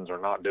populations are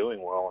not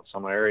doing well in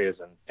some areas.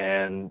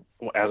 And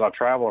as I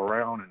travel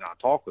around and I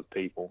talk with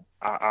people,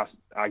 I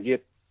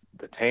get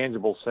the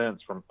tangible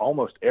sense from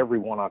almost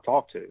everyone I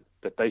talk to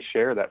that they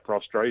share that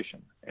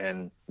frustration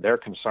and they're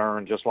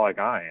concerned just like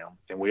I am.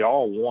 And we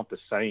all want the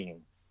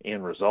same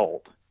end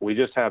result. We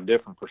just have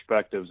different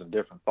perspectives and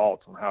different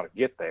thoughts on how to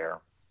get there.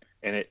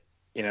 And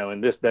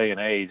in this day and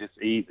age, it's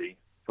easy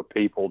for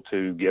people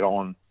to get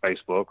on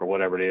Facebook or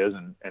whatever it is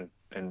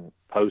and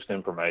post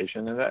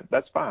information, and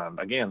that's fine.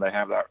 Again, they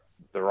have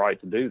the right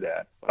to do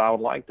that. But I would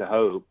like to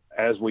hope,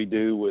 as we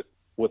do with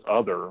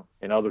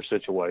in other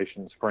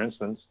situations, for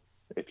instance,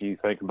 if you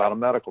think about a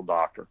medical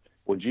doctor,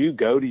 would you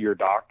go to your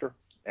doctor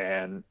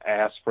and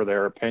ask for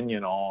their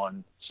opinion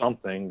on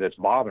something that's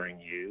bothering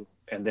you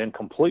and then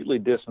completely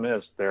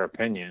dismiss their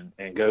opinion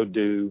and go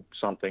do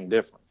something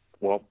different?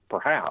 Well,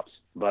 perhaps,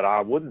 but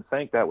I wouldn't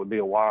think that would be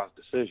a wise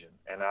decision.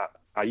 And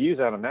I use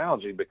that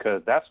analogy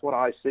because that's what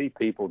I see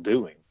people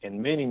doing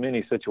in many,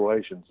 many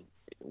situations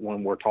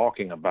when we're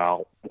talking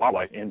about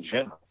wildlife in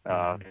general,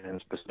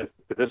 and specific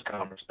to this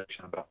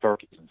conversation about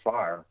turkeys and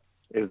fire,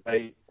 is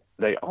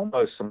they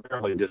almost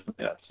summarily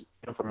dismiss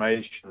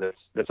information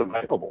that's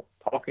available,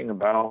 talking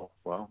about,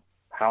 well,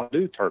 how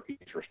do turkeys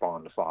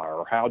respond to fire,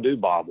 or how do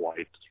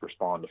bobwhites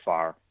respond to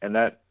fire? And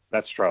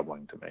that's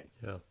troubling to me.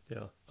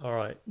 Yeah. All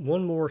right.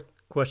 One more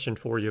question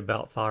for you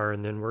about fire,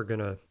 and then we're going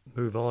to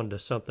move on to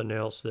something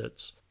else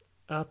that's,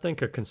 I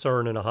think, a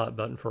concern and a hot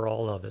button for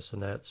all of us,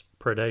 and that's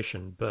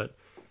predation. But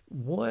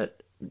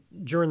what,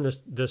 during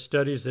the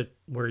studies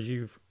where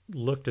you've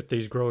looked at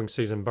these growing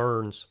season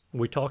burns,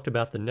 we talked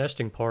about the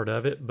nesting part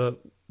of it,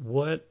 but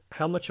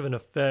how much of an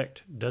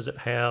effect does it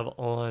have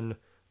on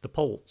the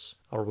poults?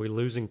 Are we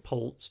losing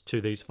poults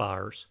to these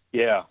fires?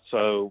 Yeah.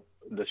 So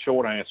the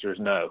short answer is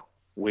no.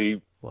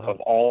 Wow. Of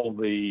all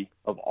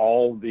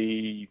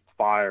the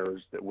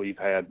fires that we've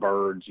had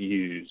birds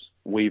use,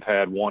 we've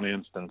had one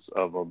instance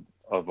of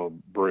a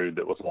brood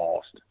that was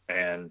lost.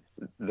 And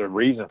the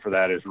reason for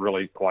that is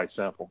really quite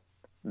simple.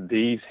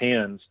 These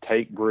hens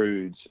take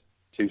broods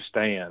to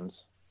stands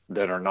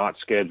that are not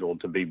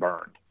scheduled to be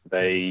burned.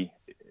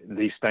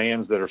 These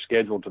stands that are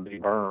scheduled to be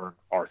burned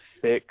are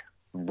thick,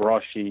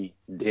 brushy,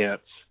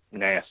 dense,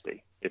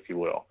 nasty, if you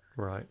will.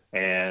 Right.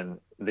 And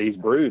these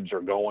broods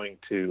are going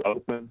to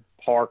open,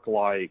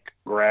 park-like,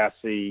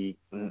 grassy,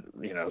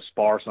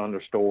 sparse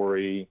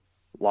understory,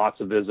 lots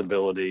of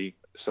visibility.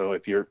 So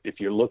if you're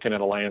looking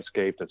at a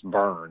landscape that's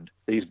burned,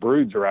 these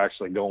broods are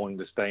actually going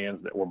to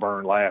stands that were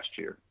burned last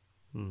year,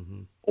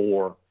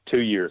 or 2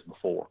 years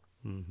before,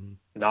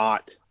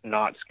 not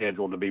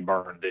scheduled to be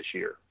burned this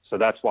year. So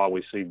that's why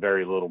we see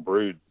very little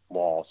brood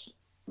loss,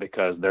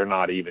 because they're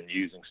not even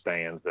using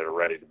stands that are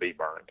ready to be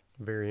burned.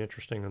 Very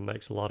interesting, and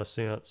makes a lot of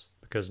sense,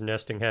 because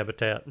nesting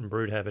habitat and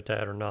brood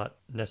habitat are not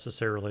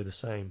necessarily the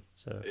same.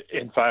 So,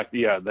 in fact,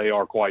 yeah, they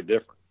are quite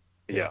different.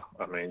 Yeah,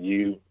 I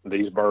mean,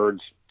 these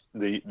birds,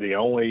 the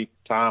only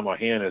time a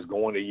hen is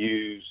going to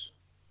use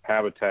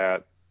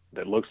habitat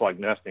that looks like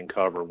nesting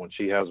cover when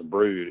she has a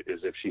brood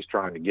is if she's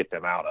trying to get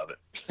them out of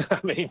it. I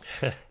mean,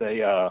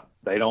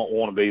 they don't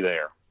want to be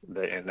there,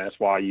 and that's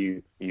why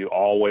you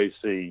always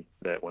see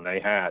that when they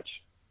hatch,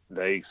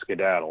 they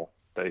skedaddle.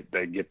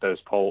 They get those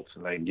poults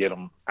and they get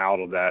them out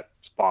of that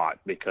spot,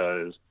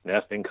 because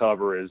nesting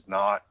cover is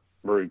not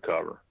brood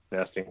cover.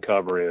 Nesting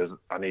cover is,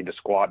 I need to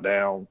squat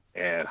down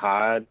and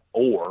hide,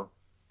 or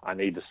I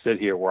need to sit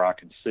here where I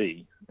can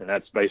see. And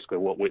that's basically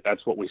what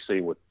we see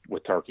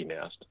with turkey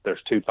nest.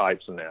 There's two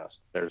types of nest.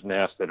 There's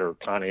nests that are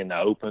kind of in the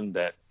open,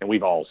 and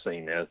we've all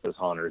seen this as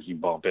hunters. You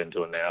bump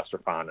into a nest or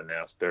find a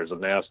nest. There's a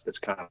nest that's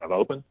kind of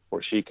open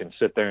where she can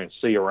sit there and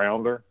see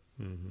around her,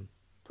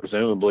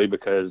 presumably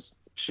because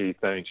she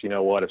thinks, you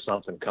know what, if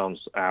something comes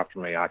after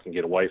me, I can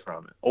get away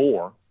from it.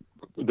 Or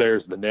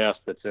there's the nest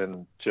that's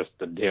in just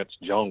the dense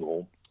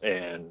jungle,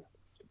 and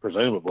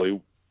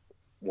presumably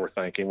we're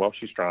thinking, well,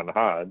 she's trying to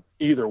hide.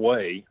 Either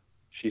way,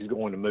 she's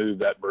going to move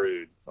that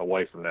brood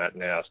away from that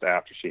nest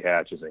after she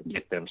hatches and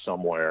get them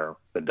somewhere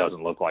that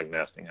doesn't look like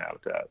nesting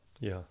habitat.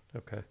 Yeah,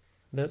 okay.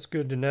 That's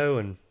good to know,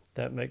 and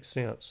that makes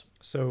sense.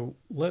 So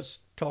let's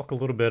talk a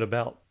little bit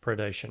about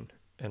predation.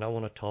 And I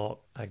want to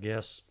talk, I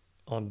guess,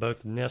 on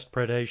both nest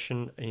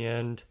predation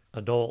and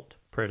adult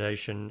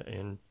predation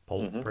and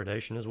poult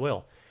predation as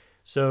well.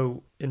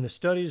 So in the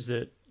studies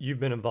that you've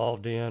been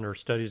involved in, or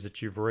studies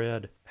that you've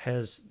read,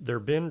 has there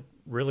been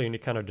really any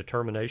kind of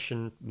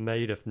determination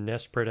made if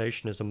nest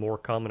predation is a more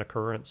common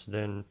occurrence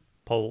than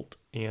poult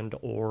and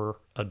or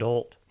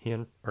adult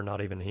hen, or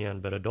not even hen,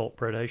 but adult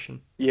predation?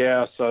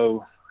 Yeah,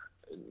 so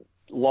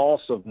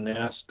loss of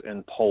nest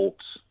and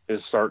poults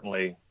is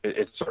certainly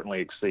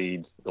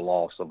exceeds the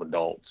loss of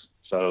adults.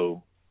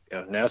 So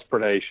nest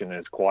predation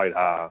is quite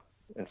high.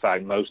 In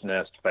fact, most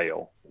nests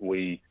fail.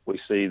 We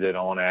see that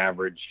on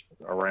average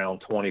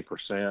around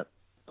 20%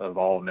 of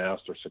all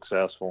nests are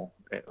successful,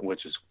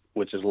 which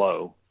is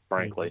low,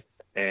 frankly.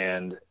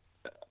 And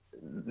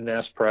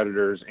nest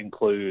predators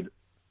include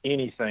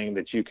anything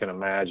that you can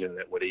imagine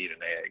that would eat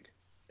an egg.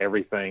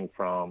 Everything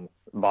from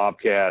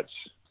bobcats,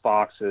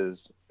 foxes,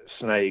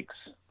 snakes,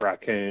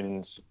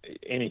 raccoons,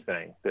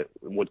 anything that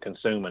would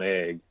consume an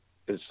egg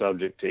is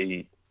subject to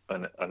eat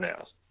a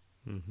nest.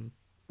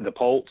 The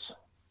poults,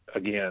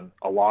 again,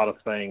 a lot of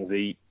things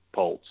eat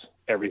poults.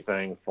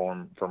 Everything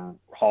from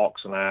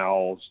hawks and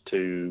owls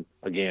to,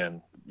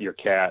 again, your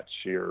cats,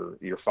 your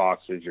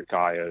foxes, your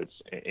coyotes,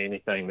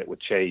 anything that would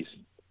chase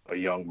a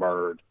young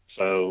bird.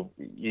 So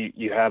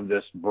you have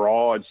this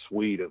broad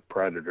suite of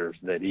predators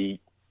that eat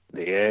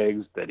the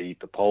eggs, that eat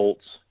the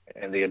poults,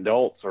 and the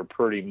adults are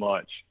pretty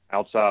much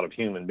outside of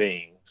human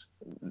beings.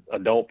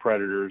 Adult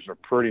predators are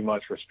pretty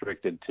much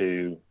restricted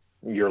to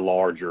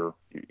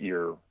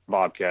your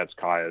bobcats,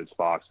 coyotes,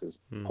 foxes.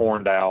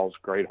 Horned owls,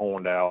 great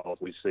horned owls,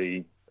 we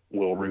see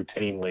will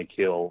routinely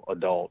kill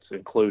adults,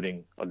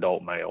 including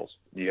adult males.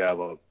 You have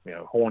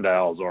horned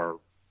owls are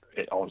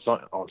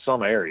on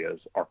some areas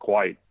are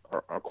quite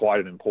are quite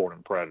an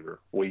important predator.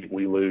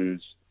 We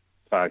lose,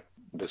 in fact,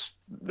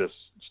 this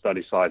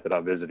study site that I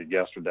visited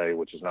yesterday,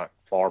 which is not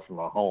far from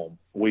my home,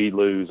 we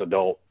lose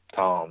adult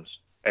toms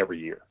every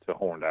year to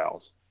horned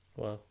owls.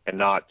 Wow. And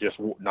not just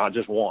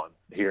one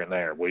here and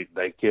there.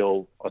 They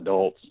kill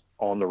adults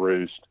on the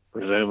roost,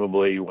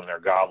 presumably when they're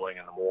gobbling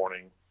in the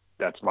morning.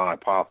 That's my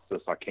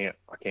hypothesis. I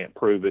can't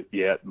prove it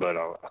yet, but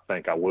I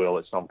think I will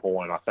at some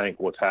point. I think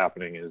what's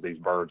happening is these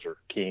birds are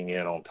keying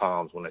in on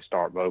toms when they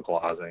start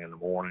vocalizing in the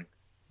morning,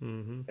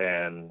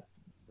 and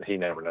he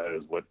never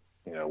knows what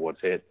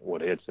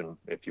hits him,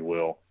 if you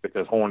will,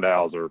 because horned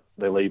owls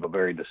they leave a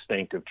very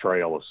distinctive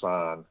trail of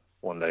sign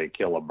when they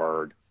kill a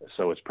bird.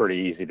 So it's pretty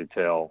easy to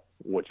tell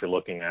what you're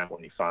looking at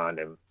when you find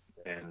him,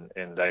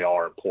 and they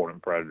are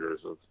important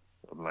predators of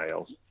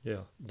males.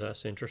 Yeah,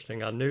 that's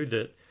interesting. I knew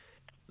that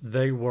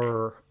they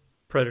were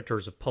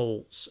predators of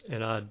poults,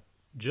 and I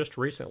just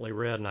recently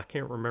read, and I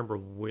can't remember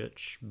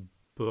which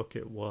book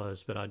it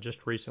was, but I just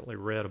recently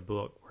read a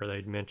book where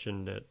they'd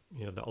mentioned that,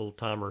 the old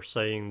timers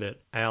saying that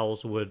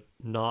owls would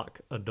knock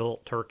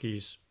adult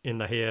turkeys in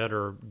the head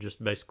or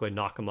just basically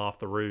knock them off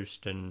the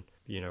roost and,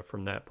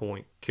 from that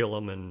point kill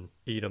them and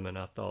eat them. And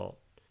I thought,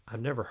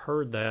 I've never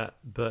heard that,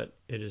 but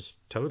it is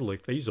totally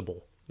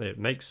feasible. It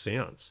makes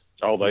sense.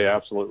 Oh, they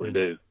absolutely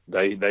do.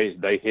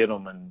 They hit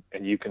them,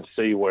 and you can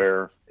see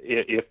where,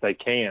 if they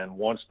can,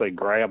 once they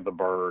grab the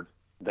bird,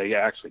 they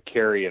actually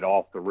carry it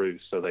off the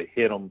roost. So they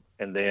hit them,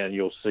 and then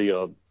you'll see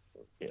a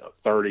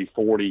 30,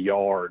 40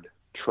 yard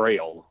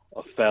trail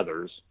of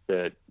feathers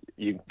that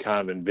you can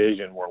kind of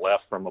envision were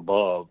left from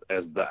above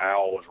as the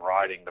owl was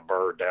riding the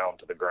bird down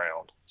to the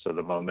ground. So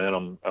the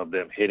momentum of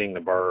them hitting the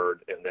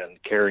bird and then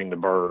carrying the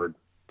bird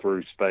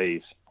through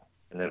space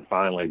and then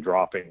finally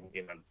dropping,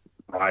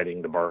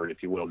 riding the bird,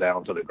 if you will,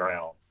 down to the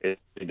ground, it's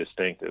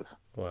distinctive.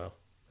 Wow,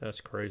 that's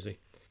crazy.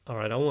 All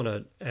right, I want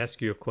to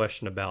ask you a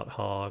question about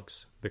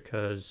hogs,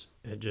 because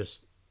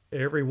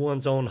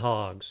everyone's on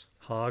hogs.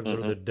 Hogs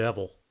are the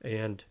devil,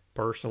 and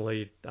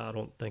personally, I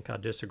don't think I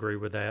disagree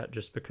with that,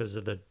 just because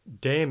of the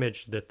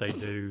damage that they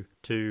do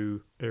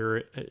to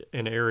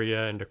an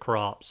area and to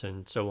crops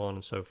and so on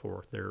and so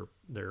forth.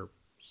 They're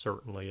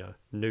certainly a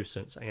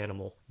nuisance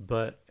animal.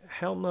 But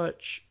how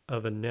much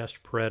of a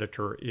nest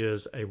predator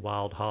is a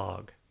wild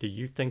hog? Do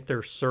you think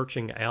they're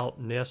searching out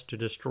nests to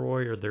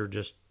destroy, or they're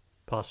just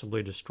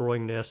possibly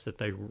destroying nests that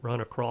they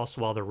run across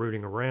while they're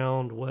rooting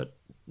around?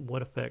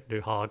 What effect do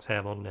hogs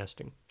have on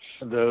nesting?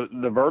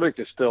 The verdict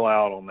is still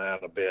out on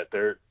that a bit.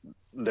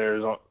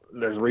 There's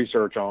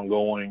research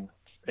ongoing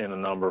in a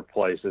number of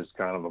places,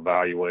 kind of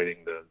evaluating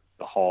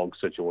the hog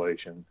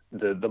situation.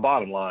 The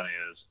bottom line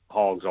is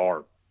hogs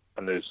are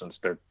a nuisance.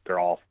 They're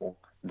awful.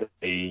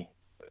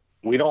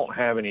 We don't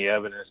have any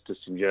evidence to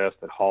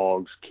suggest that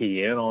hogs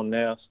key in on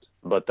nests,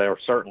 but they're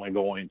certainly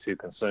going to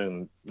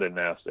consume the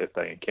nest if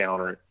they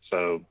encounter it.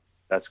 So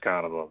that's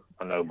kind of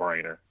a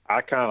no-brainer.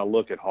 I kind of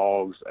look at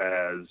hogs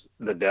as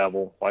the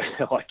devil,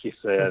 like you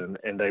said,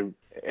 and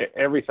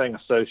everything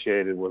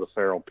associated with a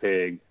feral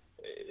pig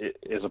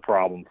is a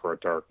problem for a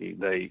turkey.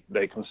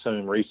 They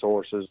consume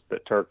resources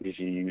that turkeys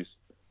use,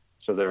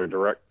 so they're a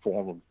direct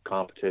form of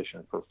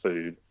competition for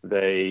food.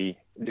 They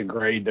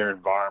degrade their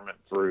environment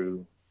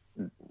through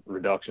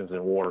reductions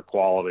in water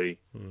quality.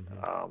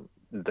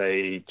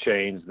 They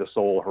change the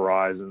soil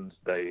horizons.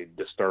 They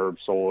disturb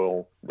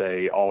soil.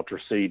 They alter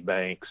seed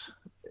banks.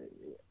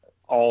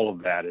 All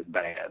of that is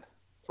bad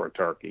for a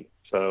turkey.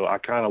 So I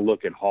kind of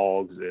look at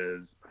hogs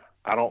as,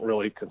 I don't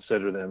really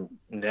consider them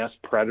nest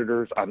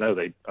predators.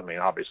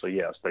 Obviously,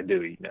 yes, they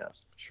do eat nests.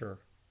 Sure.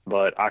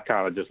 But I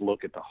kind of just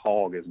look at the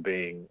hog as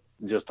being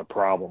just a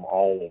problem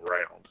all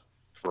around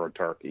for a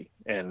turkey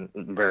and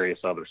various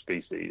other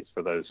species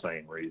for those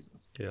same reasons.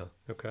 Yeah,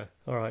 okay.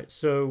 All right,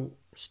 so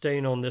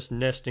staying on this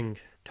nesting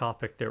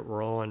topic that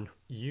we're on,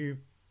 you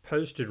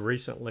posted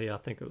recently, I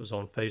think it was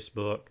on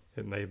Facebook,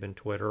 it may have been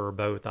Twitter or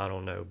both, I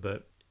don't know,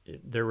 but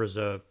there was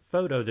a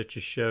photo that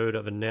you showed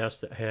of a nest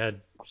that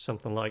had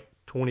something like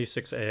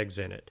 26 eggs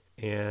in it.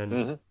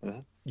 And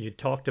you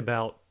talked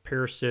about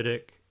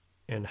parasitic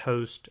and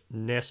host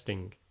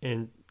nesting.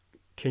 And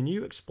can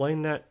you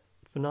explain that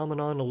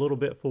phenomenon a little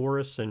bit for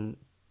us and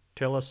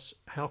tell us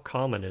how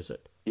common is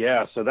it?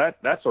 Yeah, so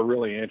that's a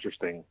really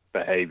interesting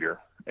behavior.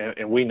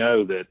 And we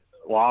know that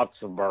lots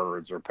of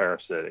birds are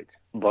parasitic.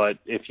 But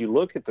if you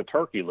look at the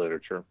turkey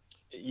literature,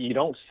 you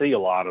don't see a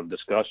lot of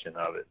discussion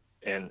of it.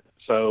 And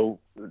so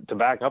to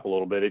back up a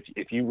little bit,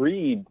 if you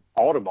read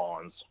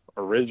Audubon's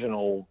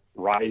original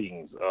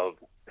writings of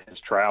his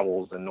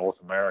travels in North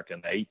America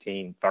in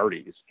the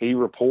 1830s, he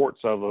reports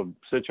of a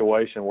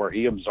situation where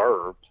he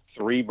observed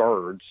 3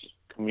 birds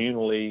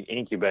communally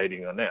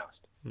incubating a nest.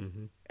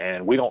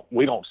 And we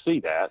don't see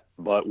that,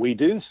 but we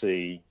do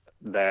see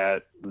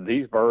that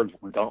these birds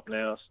will dump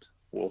nest.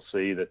 We'll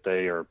see that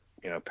they are,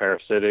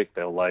 parasitic.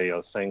 They'll lay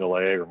a single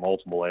egg or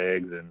multiple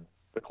eggs in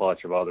the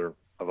clutch of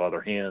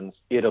other hens.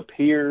 It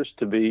appears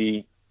to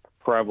be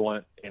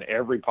prevalent in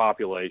every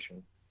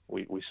population.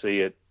 We see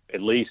it,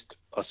 at least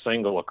a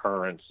single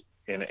occurrence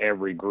in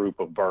every group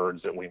of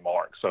birds that we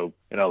mark. So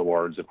in other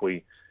words, if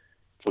we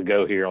we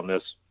go here on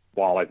this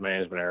wildlife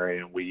management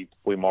area and we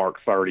mark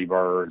 30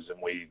 birds and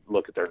we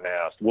look at their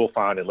nest, we'll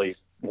find at least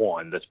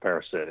one that's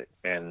parasitic.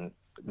 And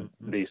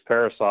these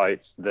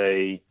parasites,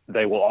 they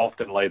will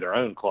often lay their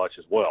own clutch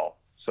as well.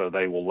 So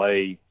they will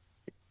lay,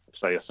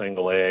 say, a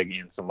single egg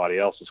in somebody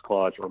else's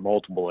clutch or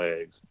multiple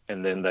eggs,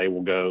 and then they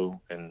will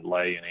go and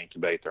lay and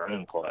incubate their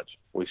own clutch.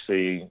 We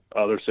see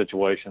other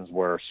situations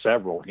where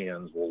several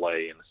hens will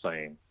lay in the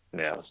same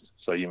nest.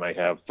 So you may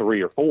have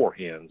 3 or 4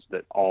 hens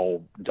that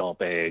all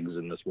dump eggs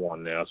in this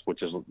one nest,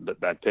 which is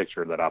that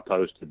picture that I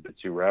posted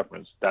that you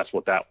referenced. That's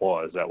what that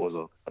was. That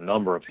was a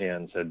number of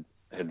hens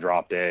had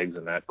dropped eggs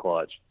in that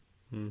clutch.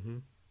 Mm-hmm.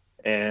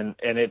 And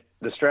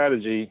the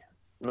strategy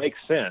makes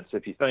sense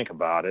if you think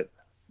about it.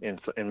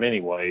 In many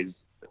ways,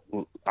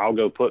 I'll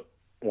go put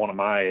one of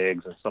my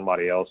eggs in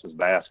somebody else's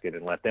basket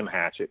and let them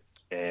hatch it.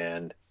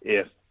 And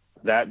if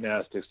that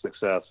nest is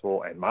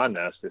successful and my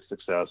nest is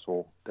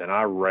successful, then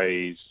I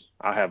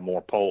have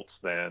more poults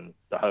than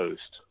the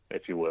host,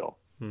 if you will.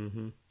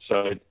 Mm-hmm.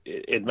 So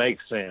it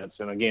makes sense.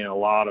 And again, a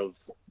lot of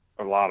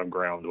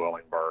ground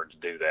dwelling birds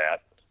do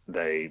that.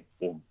 They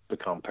will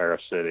become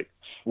parasitic.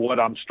 What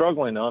I'm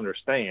struggling to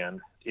understand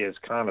is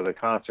kind of the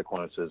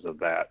consequences of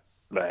that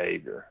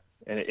behavior.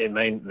 And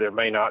there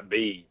may not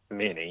be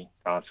many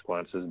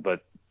consequences,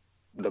 but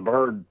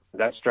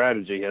that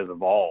strategy has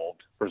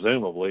evolved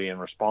presumably in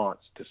response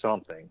to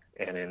something.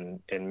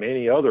 And in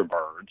many other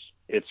birds,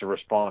 it's a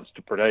response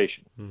to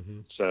predation.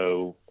 Mm-hmm.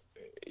 So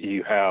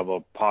you have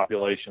a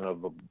population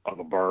of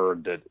a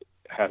bird that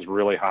has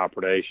really high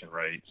predation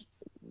rates,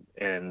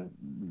 and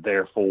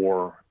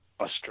therefore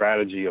a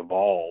strategy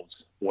evolves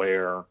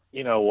where,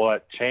 you know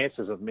what,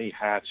 chances of me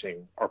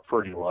hatching are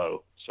pretty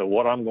low. So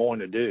what I'm going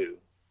to do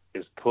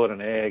is put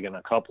an egg in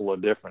a couple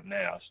of different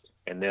nests,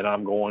 and then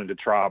I'm going to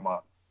try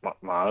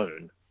my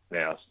own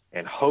nest,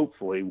 and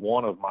hopefully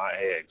one of my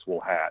eggs will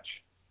hatch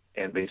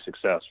and be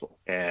successful.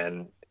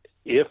 And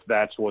if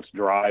that's what's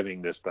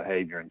driving this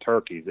behavior in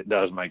turkeys, it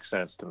does make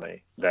sense to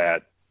me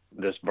that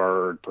this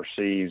bird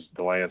perceives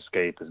the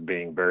landscape as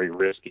being very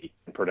risky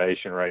and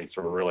predation rates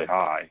are really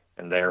high,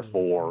 and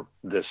therefore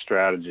this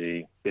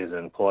strategy is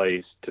in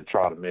place to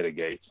try to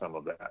mitigate some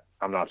of that.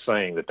 I'm not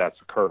saying that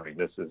that's occurring.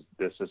 This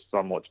is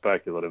somewhat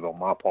speculative on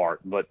my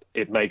part, but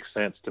it makes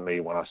sense to me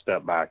when I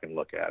step back and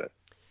look at it.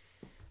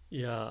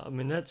 Yeah, I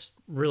mean, that's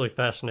really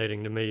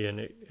fascinating to me,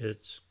 and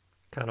it's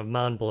kind of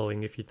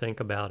mind-blowing if you think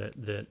about it,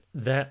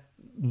 that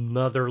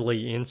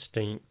motherly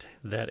instinct,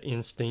 that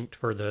instinct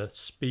for the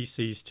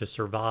species to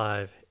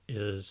survive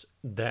is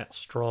that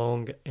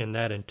strong and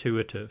that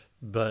intuitive.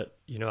 But,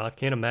 I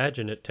can't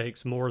imagine it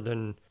takes more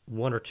than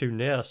 1 or 2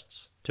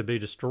 nests to be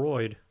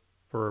destroyed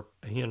for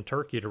a hen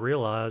turkey to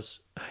realize,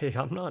 hey,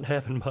 I'm not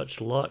having much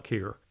luck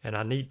here, and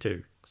I need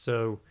to.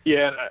 So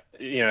yeah,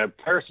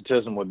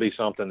 parasitism would be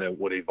something that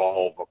would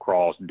evolve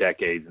across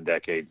decades and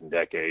decades and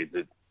decades.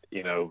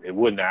 It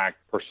wouldn't act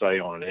per se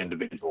on an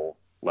individual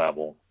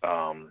level,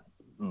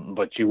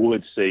 but you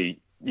would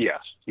see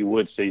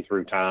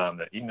through time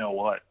that, you know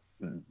what,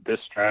 this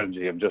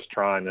strategy of just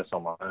trying this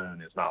on my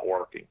own is not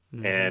working.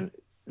 Mm-hmm. And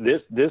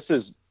this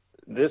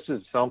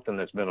is something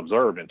that's been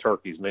observed in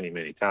turkeys many,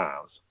 many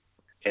times.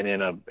 And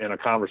in a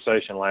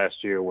conversation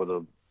last year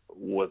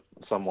with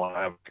someone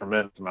I have a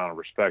tremendous amount of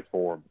respect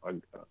for,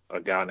 a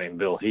guy named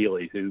Bill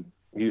Healy, who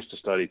used to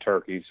study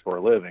turkeys for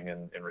a living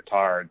and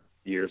retired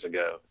years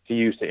ago. He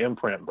used to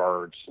imprint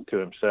birds to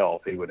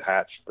himself. He would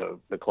hatch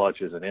the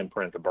clutches and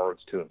imprint the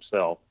birds to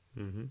himself,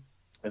 mm-hmm.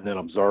 and then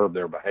observe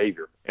their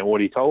behavior. And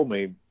what he told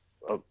me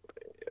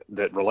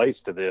that relates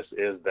to this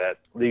is that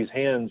these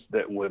hens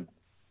that would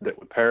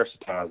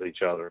parasitize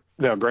each other.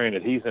 Now,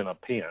 granted, he's in a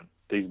pen.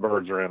 These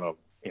birds are in a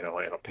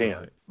pen,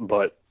 right.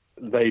 But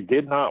they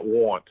did not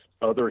want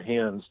other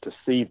hens to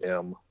see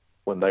them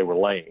when they were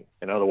laying.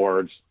 In other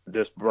words,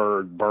 this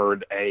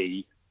bird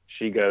A,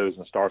 she goes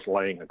and starts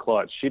laying a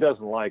clutch. She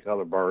doesn't like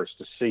other birds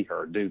to see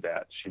her do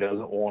that. She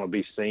doesn't want to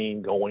be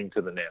seen going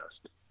to the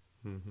nest.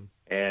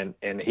 Mm-hmm.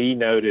 And he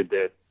noted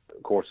that,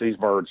 of course, these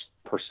birds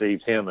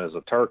perceived him as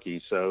a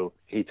turkey. So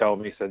he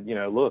told me, he said,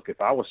 look,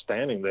 if I was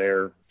standing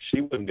there,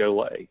 she wouldn't go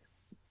lay.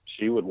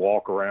 She would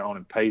walk around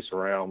and pace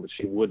around, but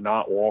she would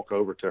not walk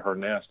over to her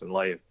nest and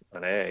lay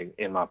an egg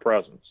in my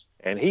presence.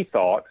 And he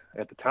thought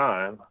at the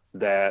time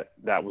that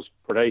was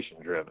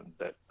predation driven,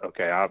 that,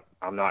 okay,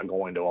 I'm not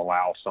going to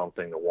allow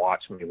something to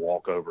watch me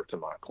walk over to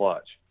my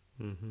clutch.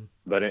 Mm-hmm.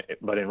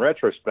 But in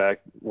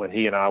retrospect, when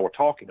he and I were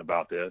talking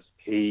about this,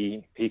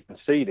 he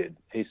conceded.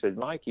 He said,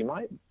 Mike,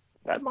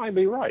 that might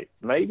be right.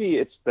 Maybe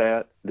it's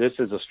that this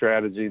is a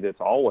strategy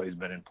that's always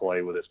been in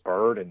play with this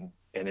bird, and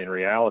in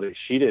reality,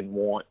 she didn't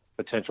want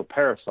potential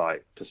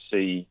parasite to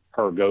see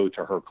her go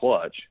to her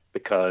clutch,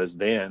 because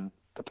then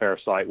the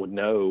parasite would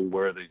know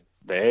where the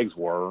eggs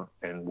were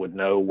and would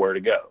know where to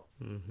go.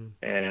 Mm-hmm.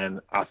 And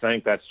I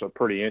think that's a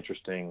pretty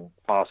interesting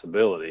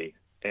possibility.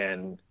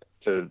 And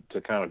to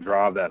kind of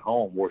drive that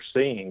home, we're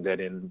seeing that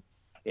in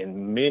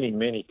many,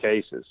 many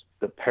cases,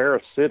 the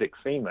parasitic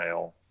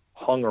female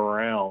hung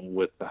around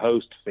with the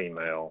host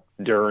female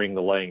during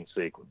the laying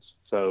sequence.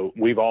 So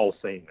we've all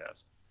seen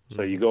this.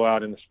 So you go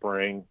out in the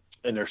spring,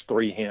 and there's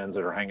 3 hens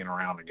that are hanging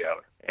around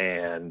together,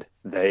 and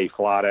they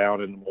fly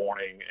down in the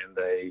morning and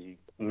they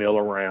mill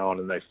around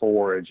and they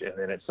forage, and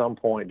then at some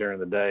point during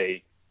the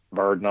day,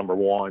 bird number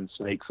 1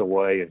 sneaks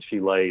away and she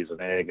lays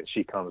an egg and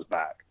she comes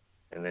back.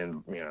 And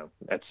then,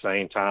 at the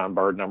same time,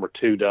 bird number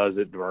 2 does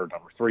it, bird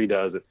number 3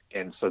 does it.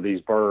 And so these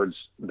birds,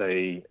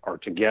 they are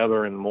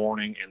together in the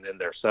morning, and then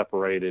they're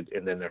separated,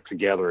 and then they're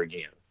together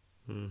again.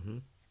 Mm-hmm.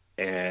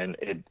 And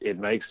it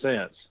makes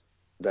sense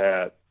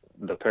that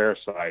the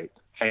parasite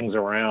hangs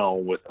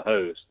around with the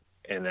host,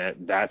 and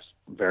that's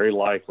very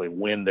likely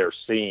when they're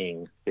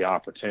seeing the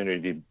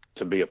opportunity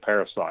to be a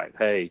parasite.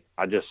 Hey,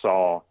 I just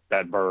saw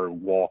that bird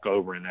walk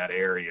over in that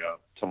area.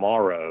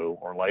 Tomorrow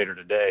or later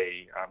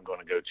today, I'm going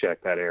to go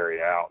check that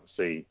area out and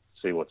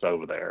see what's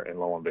over there. And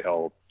lo and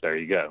behold, there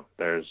you go.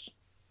 There's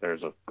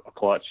a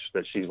clutch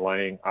that she's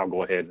laying. I'll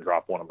go ahead and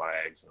drop one of my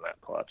eggs in that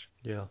clutch.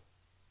 Yeah.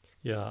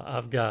 Yeah,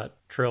 I've got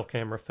trail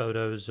camera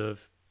photos of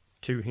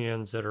 2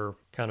 hens that are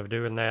kind of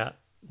doing that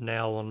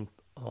now on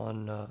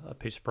a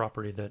piece of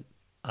property that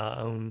I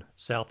own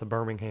south of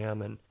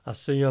Birmingham, and I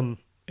see them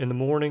in the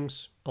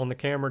mornings on the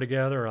camera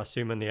together. I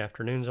see them in the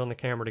afternoons on the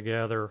camera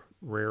together.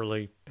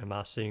 Rarely am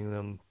I seeing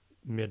them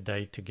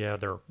midday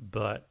together,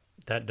 but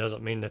that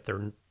doesn't mean that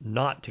they're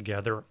not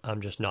together.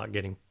 I'm just not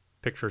getting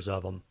pictures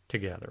of them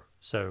together.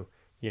 So,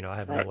 I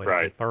have no way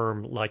to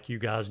confirm like you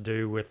guys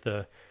do with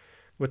the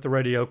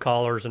radio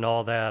collars and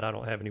all that. I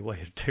don't have any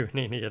way of doing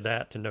any of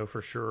that to know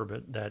for sure,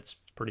 but that's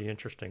pretty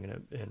interesting.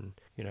 And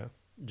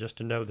just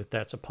to know that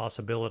that's a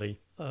possibility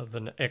of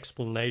an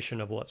explanation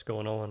of what's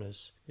going on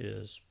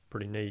is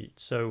pretty neat.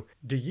 So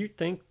do you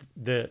think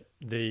that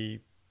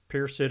the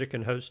parasitic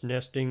and host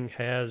nesting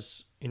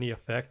has any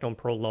effect on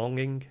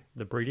prolonging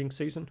the breeding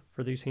season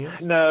for these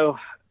hens? No,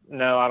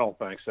 I don't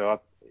think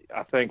so.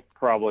 I think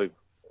probably,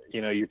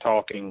 you're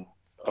talking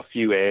a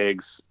few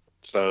eggs,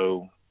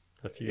 so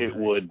it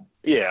would,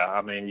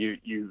 I mean,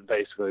 you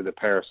basically, the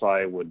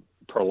parasite would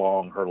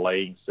prolong her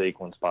laying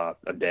sequence by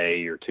a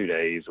day or 2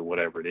 days or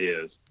whatever it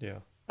is. Yeah.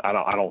 I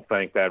don't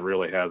think that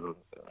really has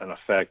an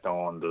effect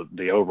on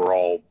the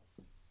overall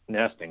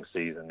nesting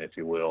season, if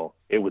you will.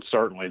 It would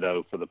certainly,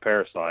 though, for the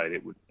parasite,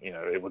 it would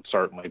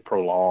certainly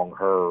prolong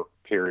her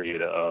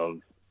period of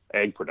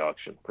egg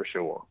production for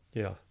sure.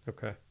 Yeah.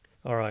 Okay.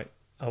 All right.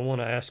 I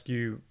want to ask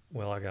you,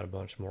 well, I got a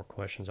bunch more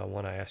questions I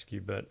want to ask you,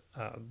 but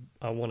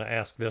I want to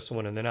ask this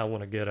one, and then I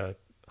want to get a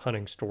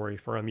hunting story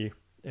from you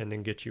and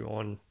then get you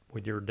on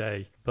with your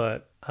day.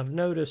 But I've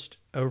noticed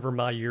over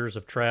my years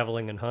of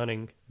traveling and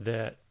hunting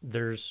that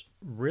there's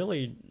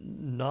really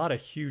not a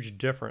huge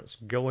difference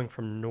going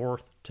from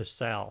north to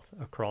south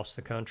across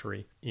the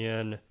country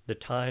in the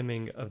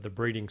timing of the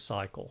breeding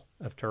cycle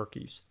of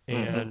turkeys.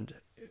 Mm-hmm. And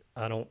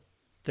I don't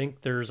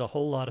think there's a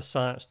whole lot of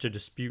science to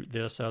dispute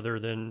this other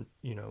than,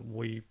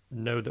 we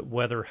know that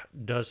weather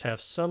does have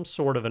some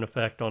sort of an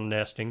effect on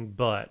nesting,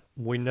 but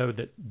we know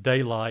that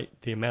daylight,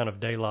 the amount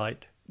of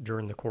daylight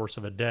during the course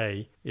of a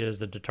day, is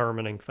the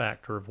determining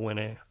factor of when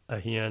a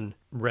hen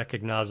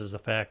recognizes the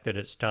fact that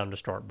it's time to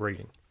start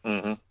breeding.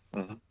 Mm-hmm.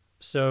 Mm-hmm.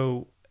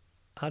 So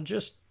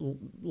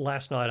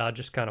last night I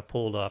just kind of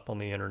pulled up on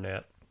the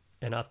internet,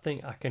 and I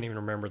think, I can't even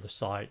remember the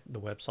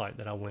website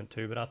that I went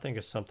to, but I think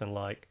it's something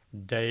like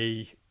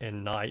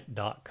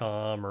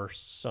dayandnight.com or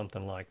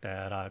something like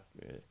that.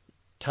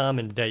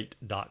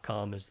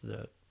 Timeanddate.com is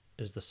the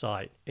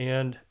site.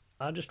 And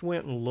I just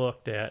went and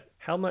looked at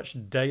how much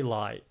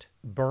daylight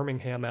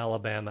Birmingham,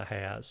 Alabama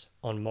has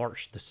on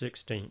March the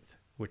 16th,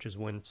 which is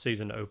when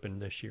season opened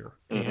this year.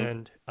 Mm-hmm.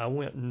 And I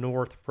went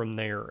north from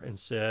there and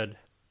said,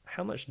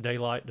 how much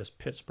daylight does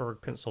Pittsburgh,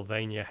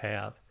 Pennsylvania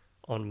have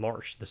on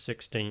March the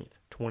 16th,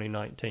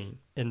 2019?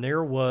 And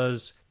there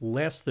was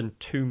less than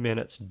 2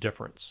 minutes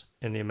difference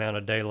in the amount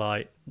of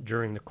daylight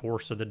during the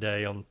course of the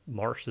day on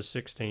March the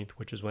 16th,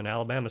 which is when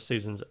Alabama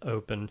seasons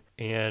opened,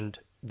 and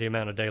the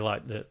amount of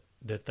daylight that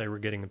they were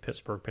getting in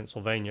Pittsburgh,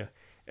 Pennsylvania.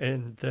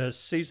 And the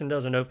season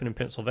doesn't open in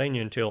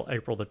Pennsylvania until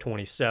April the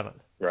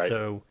 27th. Right.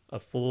 So a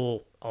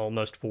full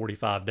almost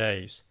 45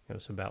 days.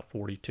 It's about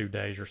 42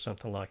 days or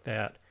something like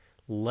that.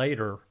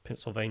 Later,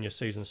 Pennsylvania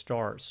season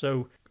starts.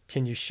 So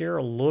can you share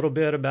a little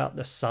bit about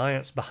the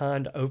science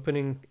behind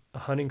opening a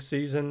hunting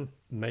season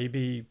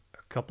maybe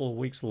a couple of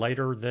weeks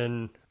later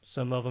than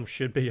some of them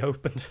should be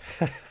opened?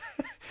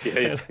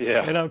 Yeah.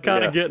 And I'm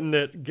kind of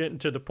getting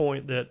to the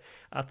point that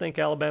I think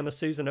Alabama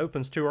season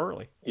opens too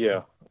early.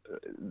 Yeah.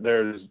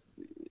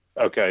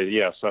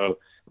 So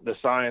the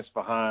science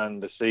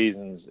behind the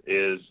seasons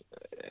is,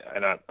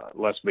 and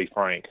let's be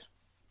frank,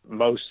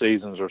 most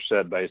seasons are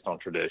set based on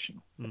tradition.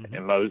 Mm-hmm.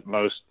 And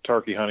most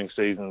turkey hunting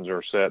seasons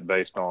are set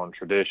based on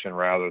tradition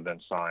rather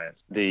than science.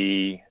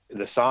 The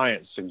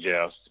science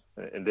suggests,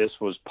 and this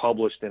was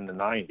published in the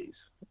 90s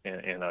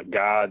in a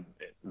guide,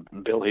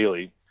 Bill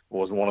Healy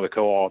was one of the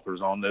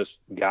co-authors on this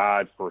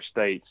guide for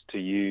states to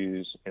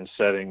use in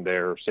setting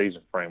their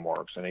season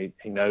frameworks. And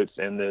he notes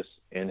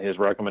in his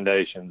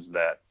recommendations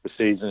that the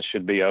season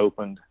should be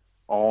opened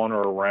on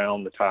or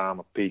around the time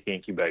of peak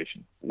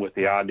incubation, with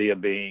the idea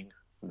being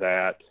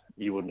that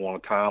you would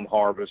want a time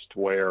harvest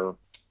where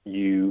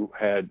you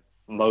had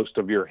most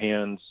of your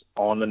hens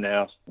on the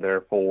nest,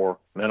 therefore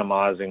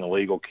minimizing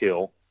illegal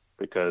kill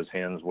because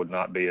hens would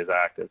not be as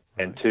active.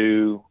 Right. And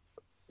two,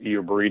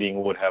 your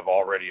breeding would have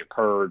already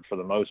occurred for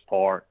the most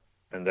part,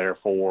 and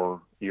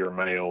therefore your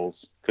males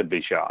could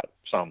be shot.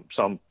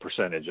 Some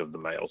percentage of the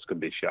males could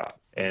be shot.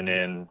 And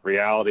in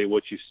reality,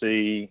 what you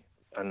see,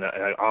 and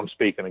I'm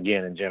speaking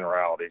again in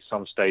generality,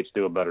 some states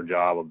do a better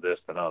job of this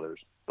than others,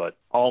 but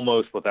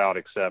almost without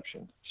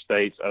exception,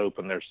 states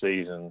open their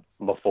season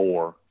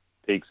before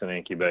peaks in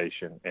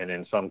incubation, and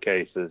in some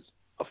cases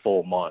a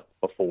full month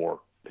before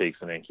peaks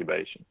in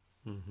incubation.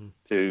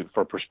 Mm-hmm.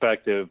 For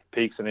perspective,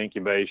 peaks in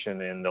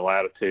incubation in the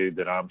latitude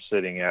that I'm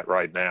sitting at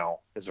right now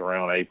is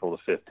around April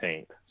the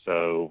 15th.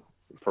 So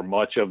for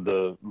much of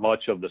the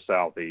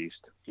southeast,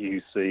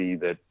 you see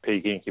that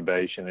peak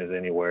incubation is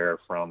anywhere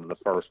from the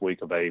second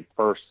week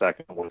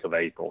of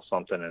April,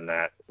 something in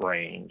that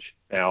range.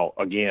 Now,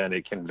 again,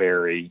 it can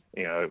vary.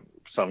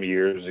 Some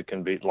years it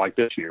can be like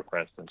this year, for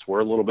instance.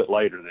 We're a little bit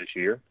later this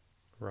year,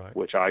 right,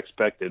 which I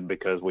expected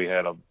because we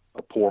had a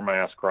poor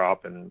mass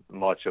crop in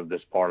much of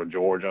this part of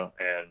Georgia,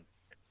 and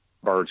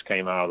birds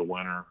came out of the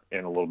winter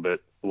in a little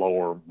bit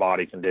lower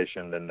body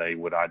condition than they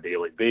would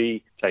ideally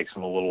be. Takes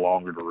them a little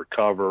longer to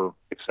recover,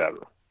 etc.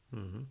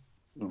 Mm-hmm.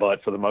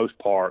 But for the most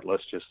part,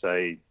 let's just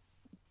say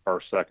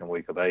first, second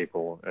week of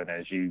April, and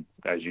as you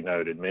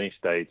noted, many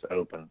states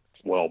open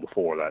well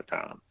before that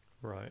time.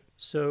 Right.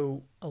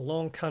 So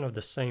along kind of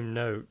the same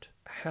note,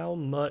 how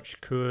much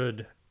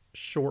could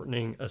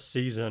shortening a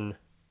season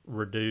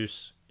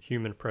reduce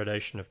human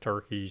predation of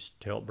turkeys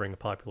to help bring a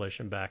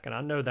population back? And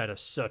I know that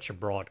is such a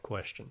broad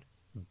question,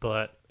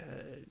 but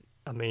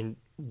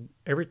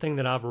everything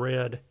that I've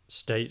read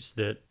states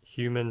that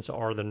humans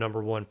are the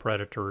number one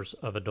predators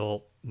of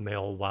adult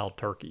male wild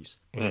turkeys.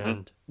 Mm-hmm.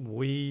 And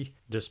we,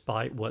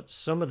 despite what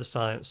some of the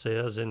science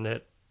says, in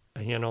that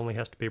a hen only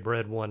has to be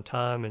bred one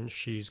time and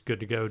she's good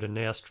to go to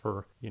nest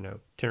for, 10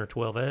 or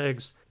 12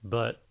 eggs.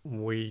 But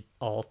we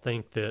all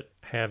think that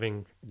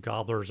having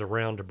gobblers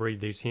around to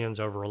breed these hens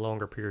over a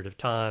longer period of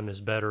time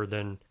is better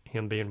than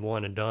him being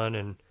one and done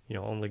and,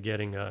 only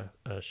getting a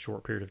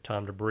short period of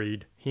time to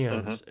breed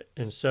hens.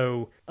 Mm-hmm. And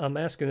so I'm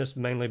asking this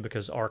mainly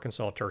because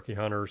Arkansas turkey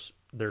hunters,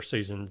 their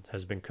season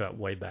has been cut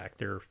way back.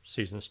 Their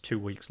season's 2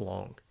 weeks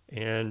long.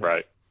 And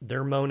right.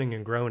 They're moaning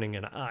and groaning,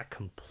 and I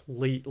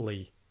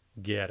completely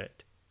get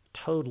it.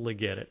 Totally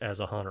get it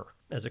as a hunter.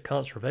 As a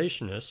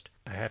conservationist,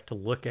 I have to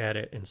look at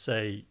it and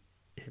say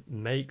it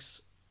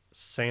makes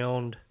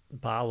sound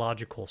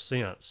biological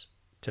sense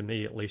to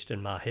me, at least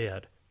in my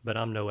head, but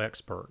I'm no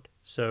expert.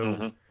 So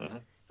mm-hmm. Mm-hmm.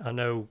 I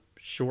know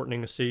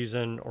shortening a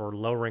season or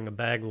lowering a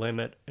bag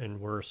limit, and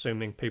we're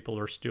assuming people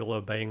are still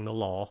obeying the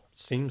law,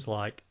 seems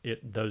like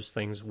those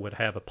things would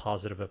have a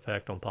positive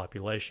effect on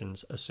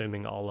populations,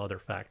 assuming all other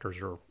factors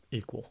are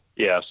equal.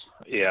 Yes,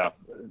 yeah.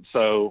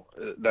 So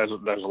there's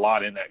a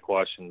lot in that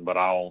question, but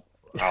I'll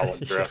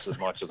address as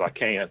much as I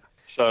can.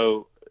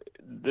 So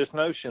this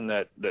notion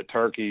that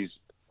turkeys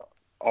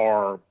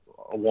are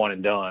a one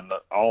and done,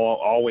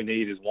 all we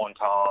need is one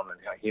tom, and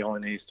he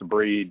only needs to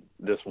breed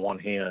this one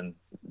hen.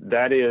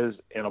 That is,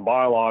 in a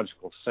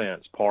biological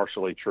sense,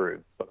 partially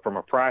true. But from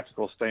a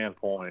practical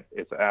standpoint,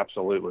 it's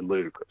absolutely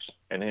ludicrous.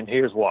 And then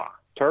here's why.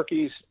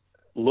 Turkeys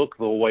look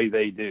the way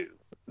they do.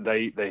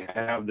 They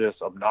have this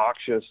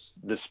obnoxious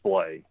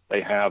display.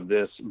 They have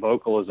this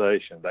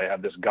vocalization. They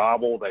have this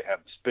gobble. They have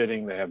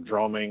spitting. They have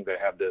drumming. They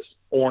have this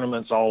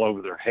ornaments all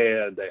over their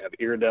head. They have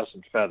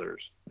iridescent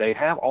feathers. They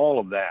have all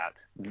of that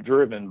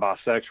driven by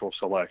sexual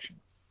selection.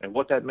 And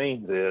what that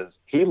means is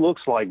he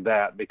looks like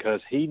that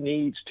because he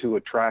needs to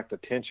attract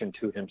attention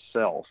to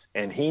himself,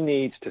 and he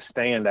needs to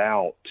stand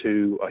out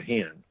to a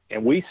hen.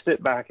 And we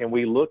sit back and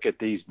we look at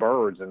these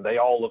birds, and they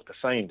all look the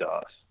same to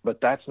us. But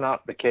that's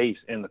not the case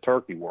in the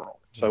turkey world.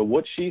 So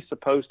what she's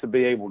supposed to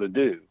be able to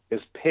do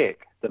is pick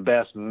the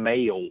best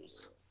males,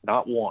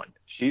 not one.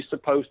 She's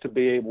supposed to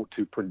be able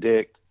to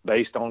predict,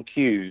 based on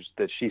cues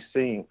that she's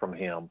seeing from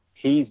him,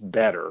 he's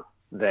better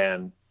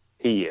than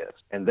he is,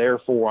 and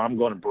therefore I'm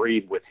going to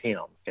breed with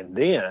him, and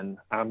then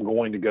I'm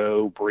going to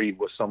go breed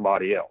with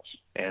somebody else.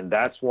 And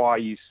that's why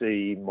you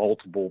see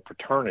multiple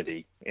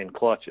paternity in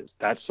clutches.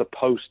 That's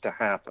supposed to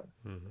happen.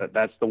 Mm-hmm.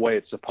 That's the way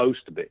it's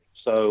supposed to be.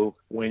 So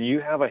when you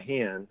have a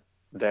hen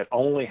that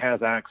only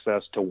has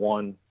access to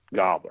one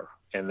gobbler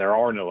and there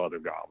are no other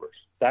gobblers,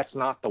 that's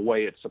not the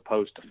way it's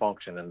supposed to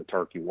function in the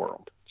turkey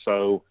world.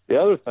 So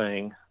the other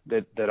thing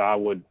that I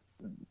would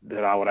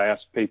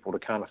ask people to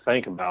kind of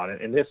think about,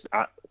 and this,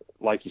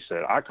 like you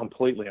said, I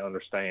completely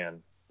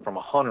understand from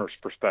a hunter's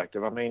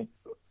perspective. I mean,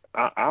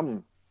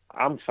 I'm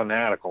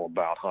fanatical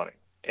about hunting.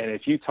 And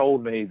if you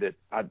told me that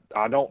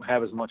I don't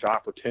have as much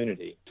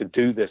opportunity to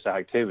do this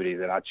activity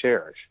that I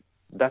cherish,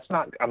 that's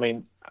not, I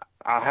mean,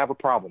 I have a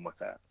problem with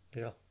that.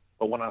 Yeah.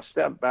 But when I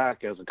step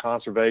back as a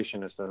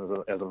conservationist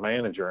and as a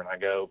manager and I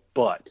go,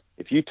 but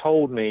if you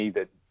told me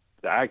that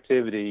the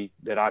activity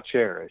that I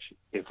cherish,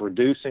 if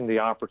reducing the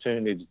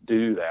opportunity to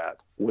do that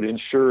would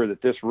ensure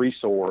that this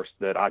resource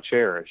that I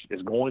cherish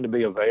is going to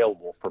be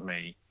available for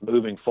me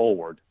moving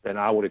forward, then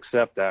I would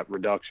accept that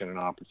reduction in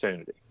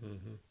opportunity.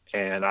 Mm-hmm.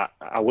 And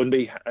I wouldn't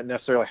be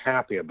necessarily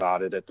happy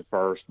about it at the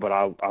first, but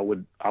I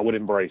would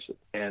embrace it.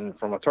 And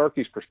from a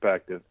turkey's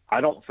perspective,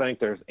 I don't think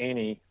there's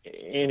any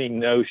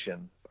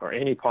notion or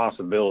any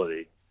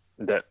possibility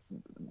that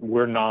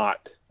we're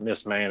not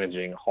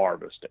mismanaging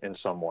harvest in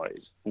some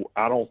ways.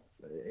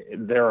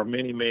 There are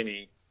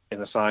many in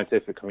the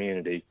scientific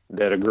community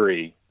that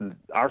agree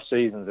our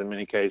seasons in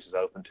many cases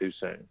open too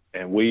soon.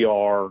 And we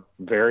are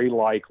very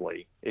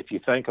likely, if you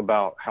think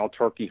about how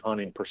turkey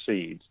hunting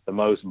proceeds, the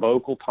most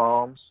vocal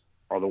toms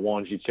are the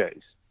ones you chase.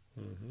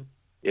 Mm-hmm.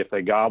 If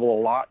they gobble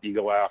a lot, you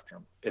go after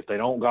them. If they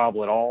don't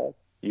gobble at all,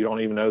 you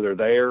don't even know they're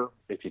there.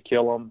 If you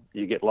kill them,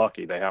 you get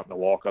lucky. They happen to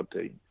walk up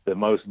to you. The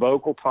most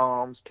vocal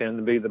toms tend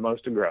to be the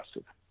most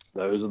aggressive.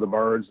 Those are the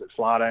birds that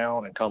fly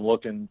down and come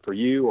looking for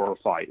you or a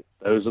fight.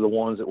 Those are the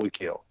ones that we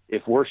kill.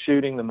 If we're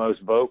shooting the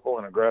most vocal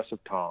and aggressive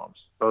toms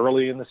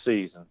early in the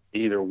season,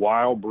 either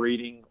while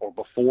breeding or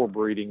before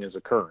breeding is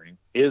occurring,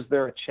 is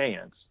there a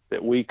chance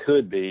that we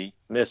could be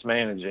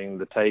mismanaging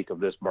the take of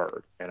this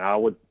bird? And I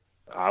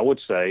would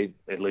say,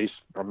 at least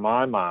from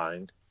my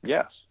mind,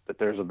 yes, that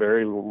there's a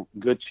very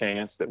good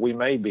chance that we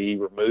may be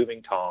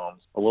removing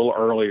toms a little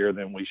earlier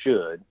than we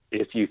should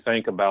if you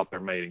think about their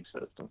mating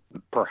system.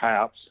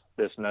 Perhaps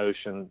this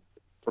notion,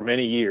 for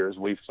many years,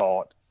 we've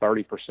thought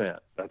 30%.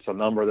 That's a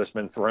number that's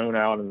been thrown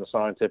out in the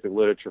scientific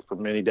literature for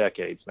many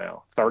decades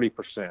now. 30%,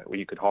 where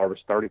you could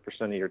harvest 30%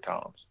 of your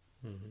toms.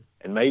 Mm-hmm.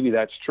 And maybe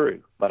that's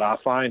true, but I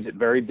find it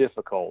very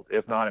difficult,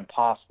 if not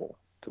impossible,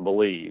 to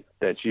believe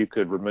that you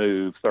could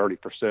remove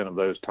 30% of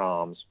those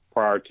toms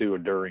prior to or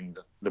during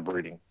the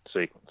breeding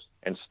sequence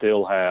and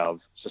still have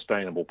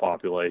sustainable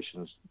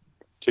populations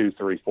 2,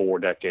 3, 4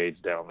 decades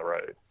down the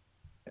road.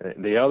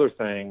 And the other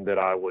thing that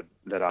I would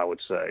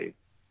say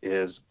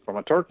is, from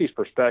a turkey's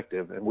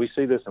perspective, and we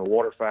see this in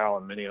waterfowl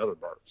and many other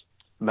birds,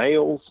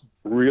 males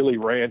really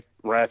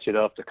ratchet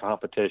up the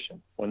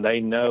competition when they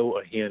know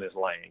a hen is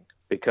laying,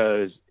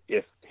 because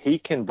if he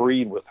can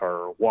breed with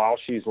her while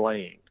she's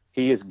laying,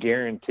 he is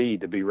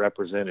guaranteed to be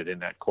represented in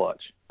that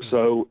clutch.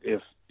 So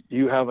if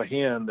you have a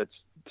hen that's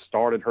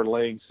started her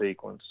laying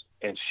sequence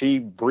and she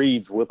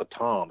breeds with a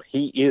tom,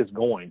 he is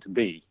going to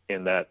be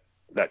in that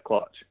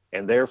clutch.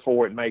 And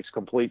therefore, it makes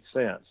complete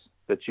sense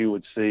that you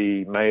would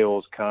see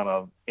males kind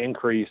of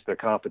increase their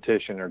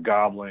competition, their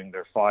gobbling,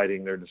 their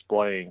fighting, their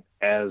displaying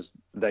as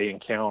they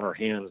encounter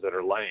hens that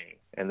are laying.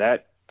 And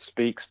that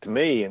speaks to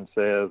me and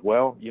says,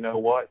 well, you know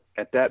what?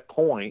 At that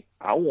point,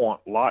 I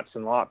want lots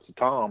and lots of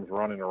toms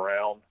running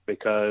around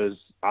because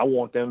I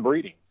want them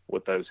breeding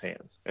with those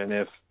hens. And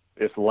if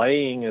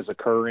laying is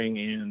occurring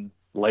in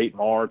late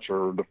March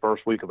or the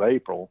first week of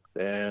April,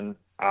 then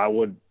I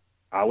would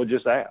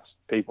just ask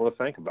people to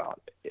think about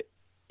it.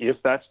 If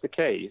that's the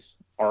case,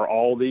 are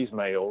all these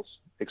males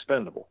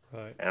expendable?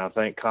 Right. And I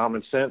think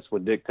common sense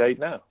would dictate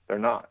no, they're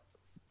not.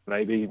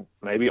 Maybe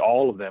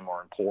all of them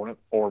are important,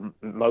 or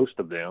most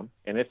of them.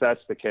 And if that's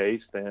the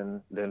case,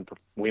 then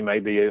we may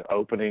be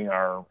opening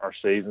our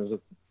seasons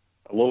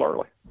a little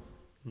early.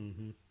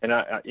 Mm-hmm.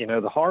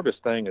 And the harvest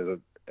thing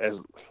is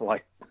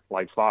like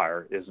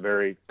fire, is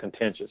very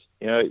contentious.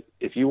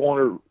 If you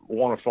want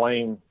to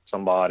flame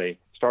somebody,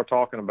 start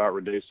talking about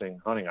reducing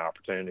hunting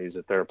opportunities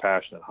if they're a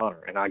passionate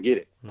hunter. And I get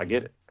it. Mm-hmm. I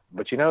get it.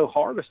 But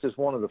harvest is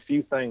one of the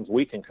few things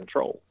we can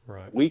control.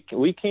 Right. We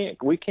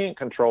can't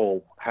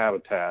control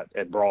habitat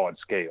at broad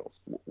scales.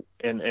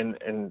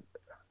 And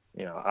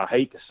I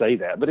hate to say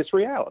that, but it's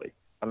reality.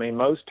 I mean,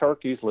 most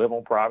turkeys live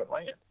on private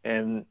land,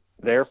 and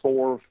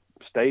therefore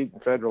state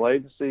and federal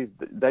agencies,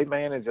 they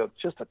manage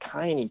just a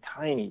tiny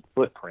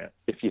footprint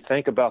if you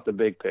think about the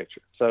big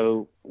picture.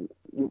 So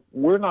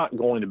we're not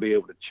going to be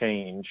able to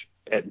change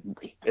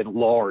at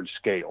large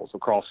scales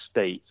across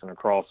states and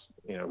across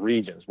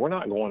regions. We're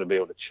not going to be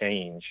able to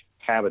change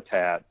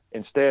habitat.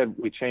 Instead,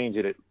 we change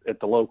it at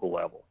the local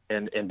level.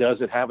 And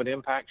does it have an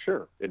impact?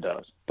 Sure, it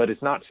does. But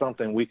it's not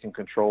something we can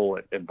control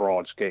at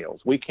broad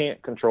scales. We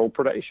can't control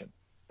predation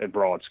at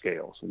broad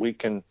scales. We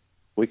can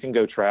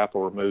go trap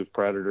or remove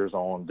predators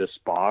on this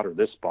spot or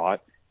this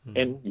spot. Mm-hmm.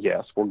 And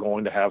yes, we're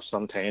going to have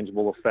some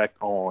tangible effect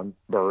on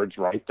birds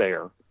right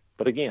there.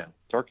 But again,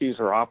 turkeys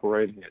are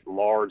operating at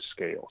large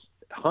scales.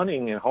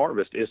 Hunting and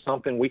harvest is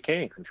something we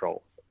can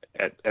control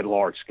at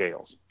large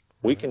scales.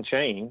 Mm-hmm. We can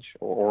change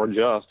or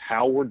adjust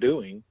how we're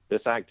doing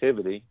this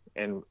activity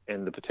and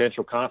the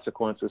potential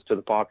consequences to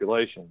the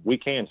population. We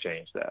can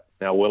change that.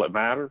 Now, will it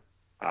matter?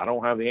 I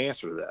don't have the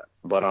answer to that,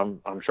 but I'm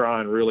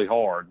trying really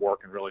hard,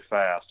 working really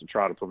fast to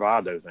try to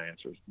provide those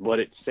answers. But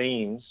it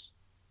seems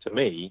to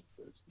me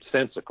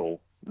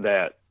sensical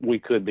that we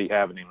could be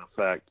having an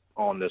effect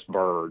on this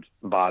bird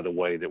by the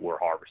way that we're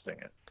harvesting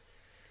it.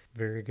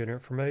 Very good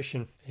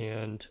information,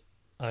 and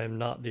I am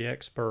not the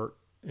expert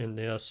in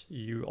this.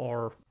 You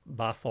are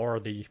by far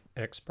the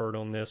expert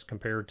on this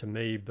compared to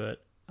me,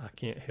 but I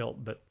can't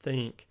help but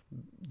think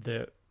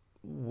that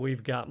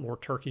we've got more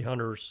turkey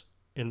hunters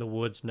in the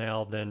woods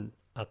now than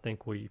I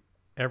think we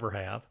ever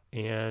have.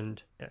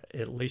 And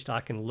at least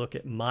I can look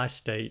at my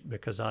state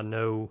because I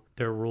know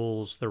their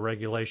rules, their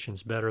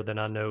regulations better than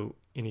I know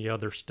any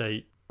other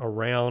state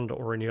around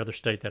or any other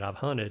state that I've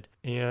hunted.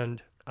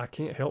 And I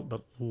can't help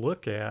but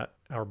look at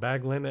our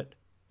bag limit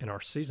and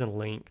our season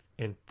length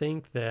and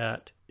think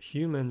that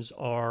humans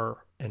are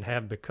and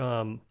have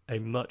become a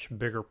much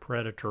bigger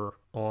predator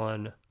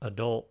on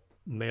adult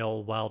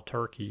male wild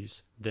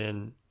turkeys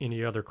than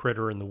any other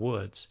critter in the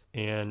woods.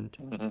 And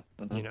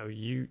you know,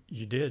 you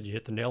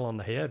hit the nail on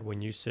the head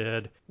when you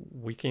said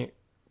we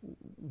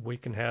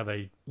can have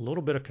a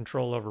little bit of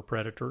control over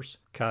predators,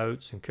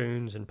 coyotes and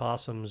coons and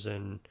possums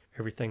and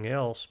everything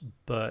else,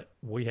 but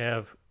we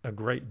have a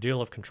great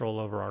deal of control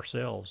over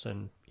ourselves.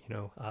 And you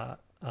know,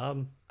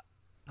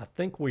 I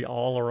think we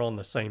all are on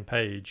the same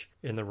page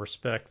in the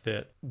respect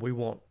that we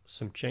want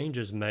some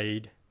changes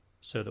made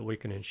so that we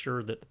can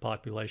ensure that the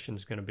population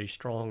is going to be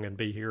strong and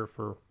be here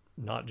for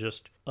not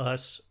just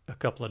us a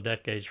couple of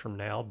decades from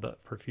now, but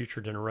for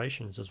future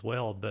generations as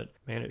well. But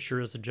man, it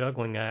sure is a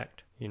juggling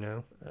act. You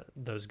know,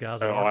 those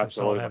guys in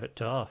Arkansas have it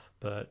tough.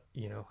 But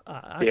you know,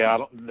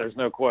 there's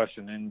no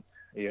question. And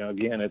you know,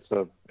 again, it's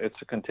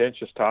a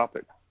contentious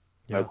topic,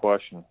 no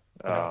question.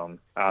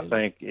 I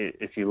think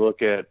if you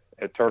look at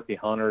turkey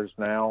hunters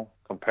now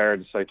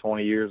compared to say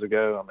 20 years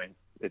ago, I mean,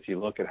 if you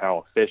look at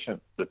how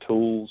efficient the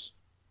tools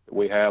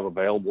we have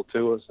available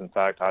to us. In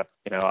fact,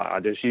 I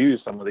just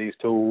used some of these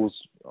tools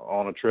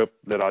on a trip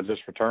that I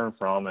just returned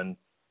from,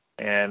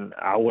 and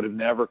I would have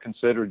never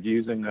considered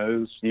using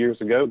those years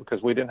ago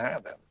because we didn't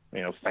have them.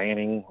 You know,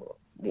 fanning,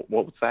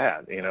 what was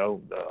that? You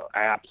know, the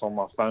apps on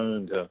my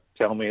phone to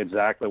tell me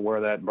exactly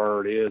where that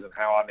bird is and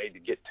how I need to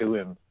get to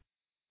him.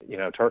 You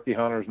know, turkey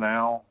hunters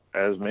now,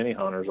 as many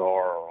hunters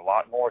are a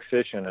lot more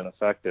efficient and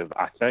effective,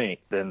 I think,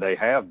 than they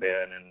have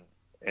been.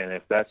 And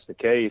if that's the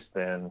case,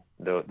 then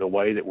the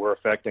way that we're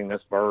affecting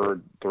this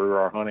bird through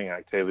our hunting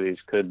activities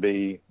could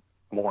be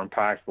more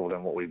impactful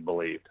than what we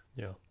believed.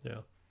 Yeah.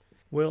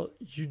 Well,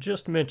 you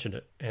just mentioned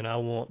it, and I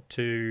want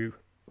to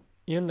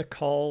end the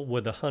call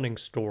with a hunting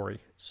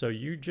story. So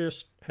you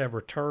just have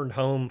returned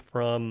home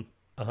from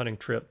a hunting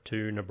trip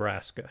to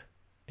Nebraska.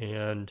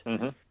 And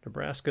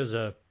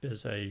Nebraska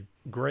is a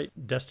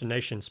great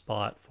destination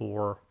spot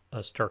for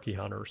us turkey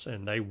hunters,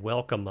 and they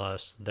welcome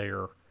us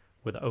there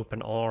with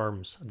open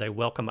arms. They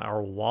welcome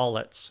our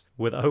wallets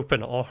with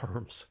open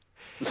arms.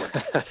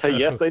 So,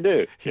 yes, they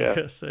do. Yeah.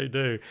 Yes, they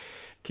do.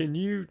 Can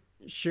you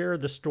share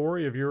the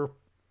story of your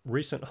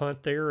recent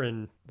hunt there,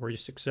 and were you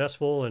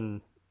successful?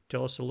 And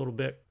tell us a little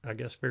bit, I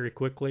guess, very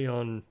quickly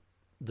on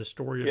the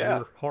story of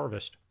your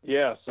harvest.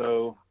 Yeah,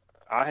 so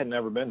I had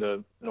never been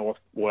to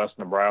northwest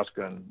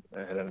Nebraska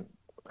and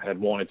had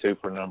wanted to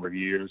for a number of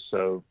years.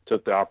 So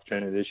took the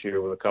opportunity this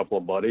year with a couple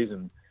of buddies,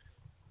 and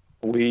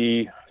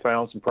we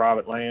found some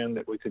private land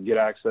that we could get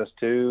access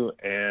to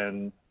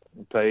and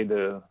paid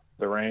the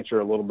rancher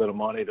a little bit of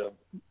money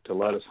to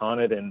let us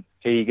hunt it. And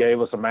he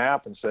gave us a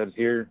map and said,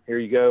 here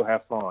you go,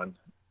 have fun.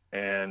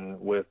 And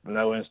with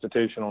no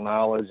institutional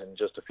knowledge and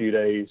just a few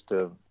days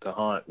to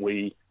hunt,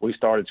 we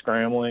started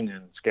scrambling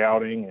and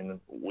scouting, and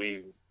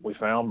we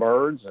found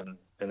birds, and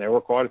there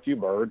were quite a few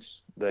birds.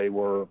 They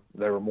were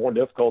more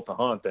difficult to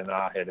hunt than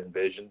I had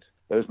envisioned.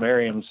 Those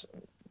Merriams,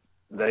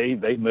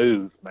 they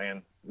move,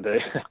 man.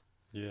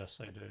 Yes,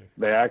 they do.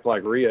 They act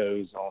like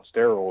Rios on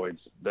steroids.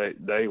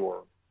 They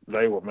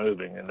were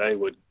moving, and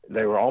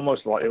they were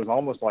almost like, it was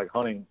almost like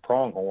hunting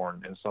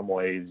pronghorn in some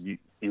ways.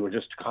 You were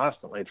just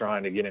constantly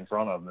trying to get in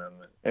front of them,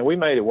 and we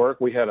made it work.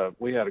 We had a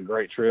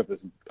great trip.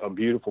 It's a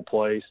beautiful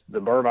place.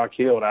 The bird I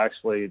killed,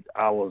 actually,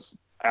 I was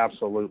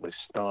absolutely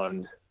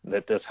stunned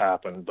that this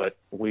happened. But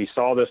we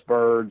saw this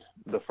bird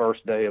the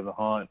first day of the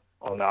hunt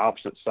on the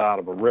opposite side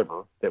of a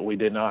river that we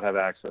did not have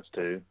access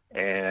to,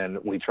 and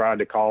we tried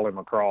to call him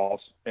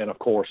across, and of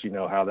course, you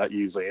know how that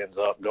usually ends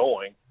up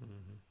going.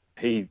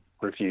 He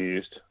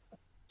refused.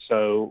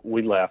 So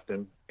we left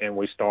him, and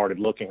we started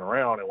looking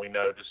around, and we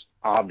noticed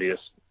obvious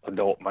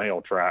adult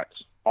male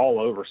tracks all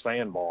over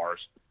sandbars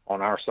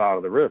on our side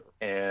of the river,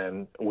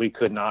 and we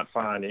could not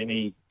find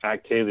any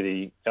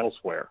activity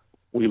elsewhere.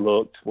 We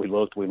looked,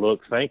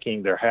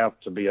 thinking there have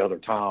to be other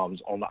toms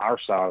on our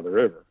side of the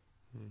river.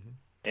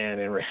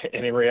 And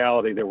in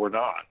reality, there were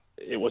not.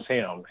 It was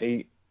him.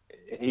 He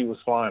was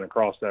flying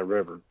across that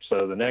river.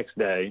 So the next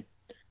day,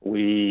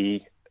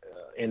 we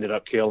ended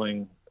up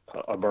killing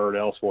a bird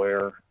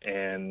elsewhere,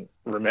 and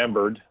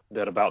remembered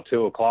that about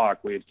 2:00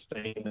 we had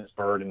seen this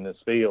bird in this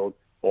field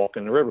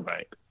walking the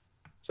riverbank.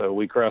 So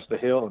we crossed the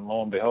hill, and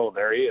lo and behold,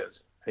 there he is.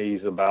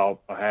 He's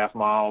about a half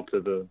mile to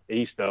the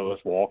east of us,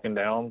 walking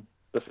down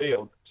the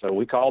field. So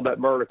we called that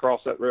bird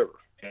across that river,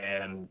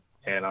 and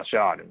I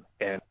shot him.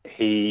 And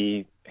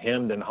he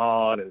hemmed and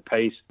hawed and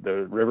paced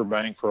the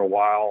riverbank for a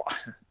while.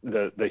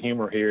 The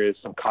humor here is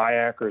some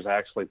kayakers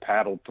actually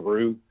paddled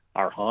through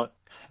our hunt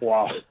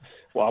while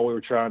we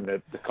were trying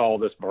to call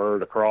this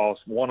bird across.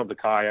 One of the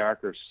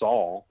kayakers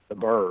saw the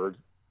bird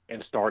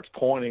and starts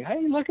pointing,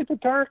 "Hey, look at the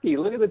turkey,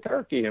 look at the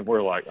turkey." And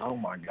we're like, oh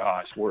my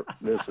gosh,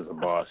 this is a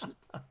bust.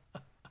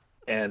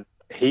 And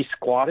he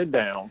squatted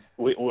down.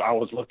 I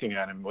was looking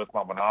at him with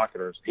my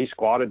binoculars. He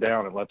squatted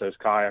down and let those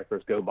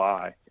kayakers go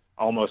by,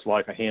 almost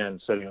like a hen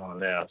sitting on a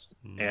nest.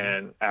 Mm-hmm.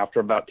 And after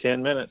about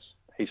 10 minutes,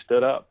 he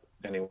stood up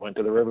and he went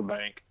to the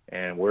riverbank.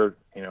 And we're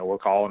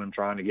calling him,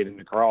 trying to get him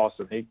to cross,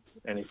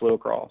 and he flew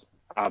across.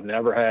 I've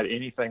never had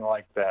anything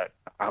like that.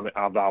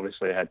 I've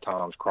obviously had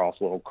Toms cross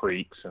little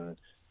creeks and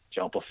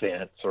jump a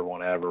fence or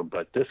whatever,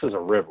 but this is a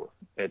river.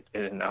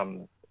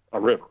 A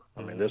river.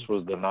 I mean, this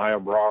was the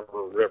Niobrara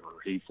River.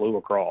 He flew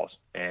across,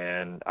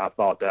 and I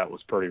thought that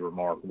was pretty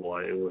remarkable.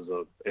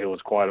 It was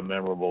quite a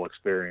memorable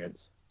experience.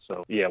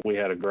 So yeah, we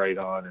had a great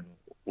hunt, and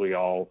we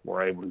all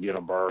were able to get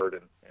a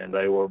bird, and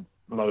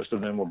most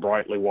of them were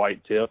brightly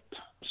white tipped.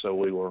 So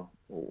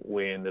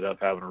we ended up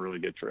having a really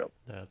good trip.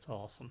 That's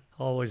awesome.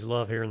 I always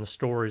love hearing the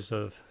stories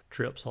of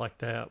trips like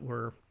that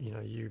where,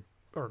 you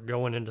are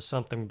going into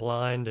something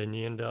blind and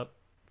you end up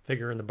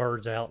figuring the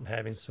birds out and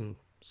having some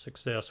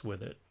success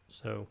with it.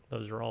 So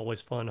those are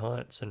always fun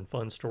hunts and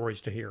fun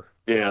stories to hear.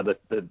 Yeah,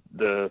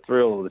 the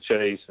thrill of the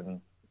chase, and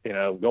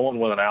going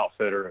with an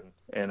outfitter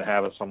and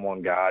having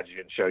someone guide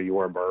you and show you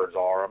where birds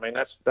are. I mean,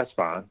 that's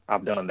fine.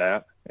 I've done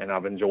that, and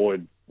I've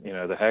enjoyed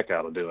the heck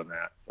out of doing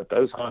that. But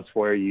those hunts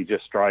where you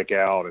just strike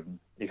out and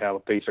you have a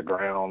piece of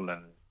ground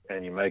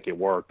and you make it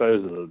work,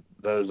 those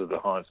are the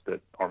hunts that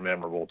are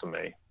memorable to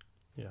me.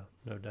 Yeah,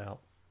 no doubt.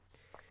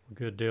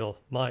 Good deal.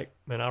 Mike,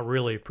 man, I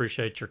really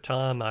appreciate your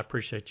time. I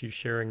appreciate you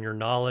sharing your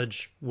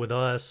knowledge with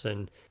us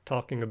and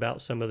talking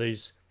about some of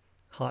these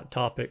hot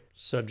topic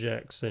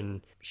subjects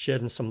and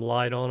shedding some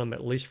light on them,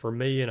 at least for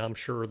me, and I'm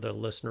sure the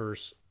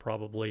listeners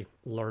probably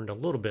learned a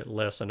little bit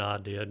less than I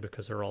did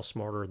because they're all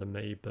smarter than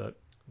me, but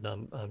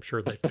I'm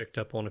sure they picked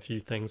up on a few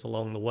things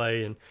along the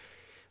way. And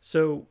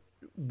so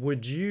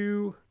would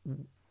you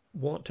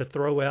want to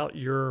throw out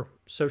your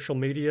social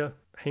media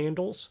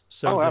handles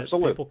so that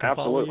absolutely. people can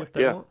follow you if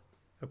they want?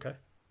 Okay.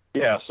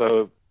 Yeah,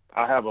 so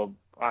I have a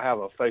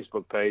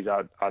Facebook page.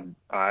 I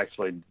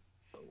actually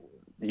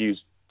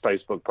use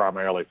Facebook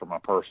primarily for my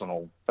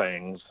personal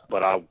things,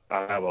 but I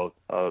have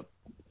a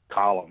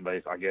column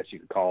base, I guess you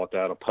could call it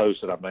that, a post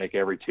that I make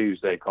every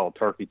Tuesday called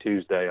Turkey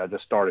Tuesday. I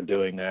just started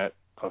doing that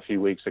a few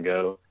weeks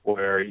ago,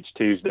 where each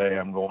Tuesday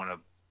I'm going to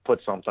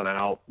put something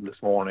out. This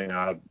morning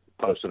I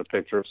posted a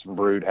picture of some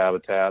brood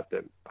habitat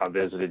that I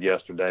visited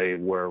yesterday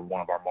where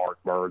one of our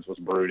marked birds was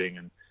brooding.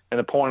 And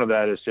the point of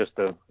that is just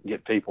to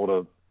get people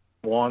to,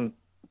 one,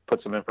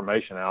 put some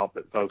information out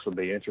that folks would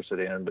be interested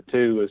in, but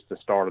two is to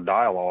start a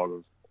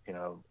dialogue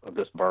of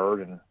this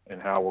bird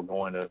and how we're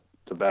going to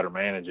better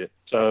manage it.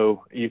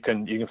 So you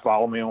can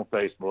follow me on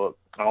Facebook.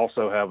 I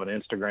also have an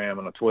Instagram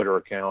and a Twitter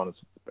account.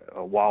 It's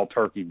Wild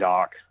Turkey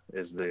Doc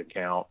is the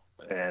account,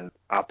 and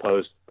I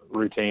post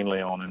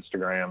routinely on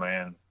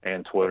Instagram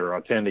and Twitter. I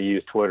tend to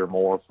use Twitter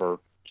more for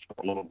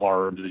little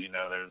blurbs.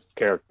 There's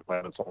character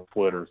limits on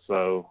Twitter,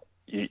 so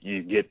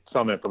you get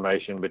some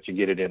information, but you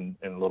get it in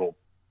little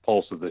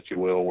pulses, that you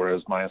will,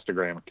 whereas my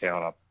Instagram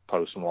account, I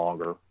post some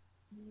longer,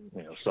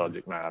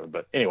 subject matter.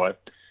 But anyway,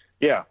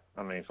 yeah,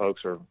 I mean,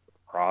 folks are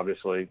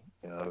obviously,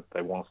 if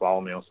they want to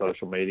follow me on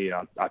social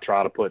media, I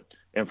try to put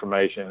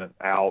information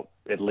out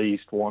at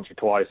least once or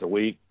twice a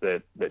week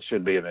that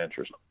should be of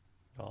interest.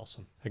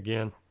 Awesome.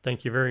 Again,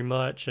 thank you very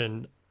much.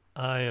 And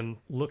I am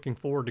looking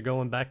forward to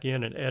going back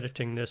in and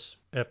editing this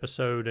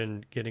episode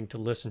and getting to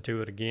listen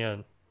to it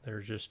again.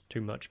 There's just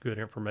too much good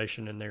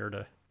information in there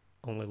to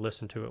only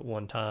listen to it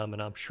one time,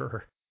 and I'm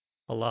sure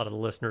a lot of the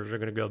listeners are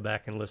going to go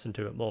back and listen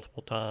to it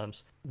multiple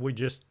times. We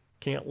just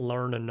can't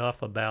learn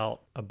enough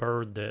about a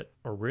bird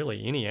or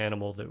really any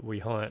animal that we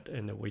hunt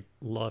and that we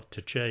love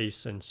to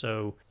chase. And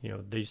so,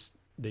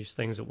 these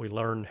things that we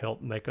learn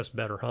help make us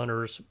better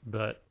hunters,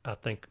 but I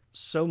think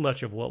so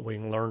much of what we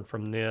can learn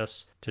from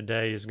this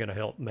today is going to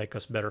help make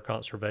us better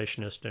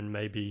conservationists, and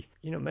maybe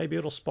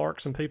it'll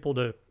spark some people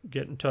to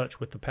get in touch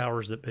with the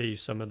powers that be,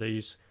 some of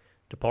these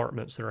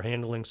departments that are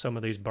handling some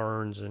of these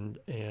burns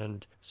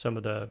and some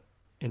of the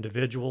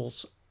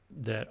individuals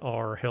that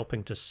are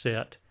helping to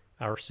set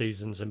our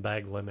seasons and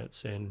bag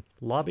limits, and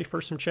lobby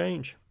for some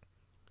change.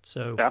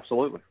 So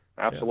absolutely.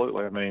 Yeah.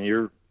 I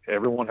mean,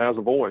 everyone has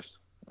a voice,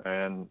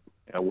 and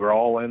we're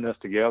all in this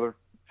together.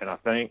 And I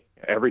think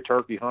every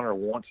turkey hunter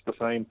wants the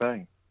same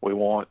thing. We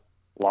want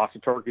lots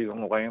of turkeys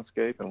on the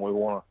landscape, and we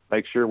want to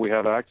make sure we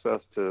have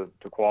access to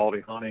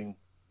quality hunting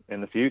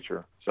in the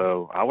future.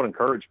 So I would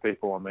encourage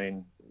people. I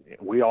mean,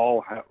 we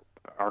all have,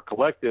 our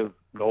collective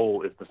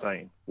goal is the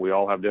same. We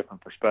all have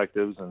different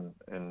perspectives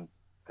and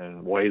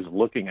ways of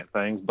looking at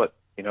things. But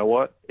you know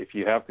what? If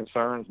you have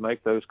concerns,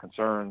 make those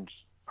concerns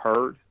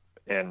heard.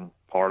 And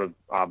part of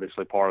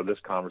this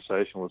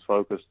conversation was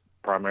focused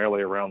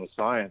primarily around the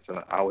science. And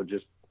I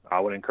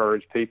would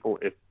encourage people,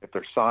 if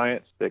there's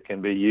science that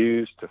can be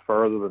used to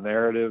further the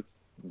narrative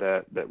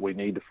that we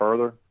need to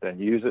further, then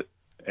use it.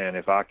 And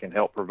if I can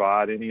help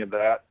provide any of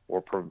that,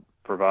 or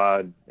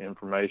provide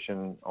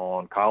information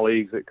on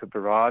colleagues that could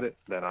provide it,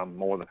 then I'm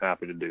more than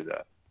happy to do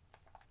that.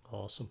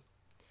 Awesome.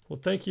 Well,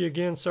 thank you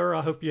again, sir.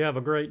 I hope you have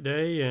a great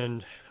day,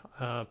 and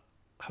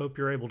hope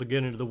you're able to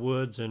get into the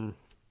woods and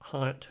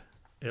hunt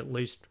at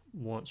least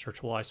once or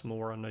twice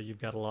more. I know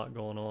you've got a lot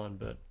going on,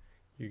 but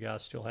you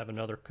guys still have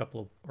another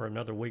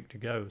week to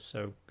go.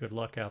 So good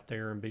luck out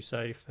there and be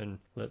safe. And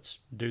let's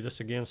do this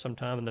again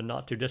sometime in the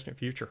not too distant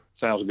future.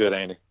 Sounds good,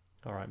 Andy.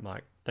 All right,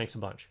 Mike. Thanks a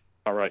bunch.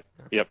 All right.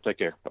 Yep. Take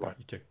care. Bye-bye.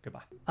 You too.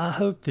 Goodbye. I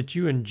hope that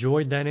you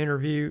enjoyed that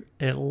interview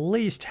at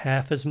least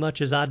half as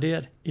much as I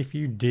did. If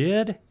you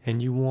did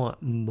and you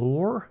want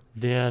more,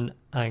 then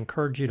I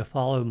encourage you to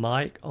follow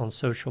Mike on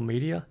social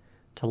media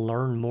to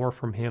learn more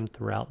from him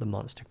throughout the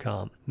months to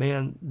come.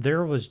 Man,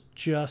 there was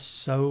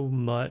just so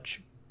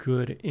much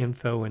good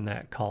info in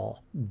that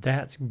call.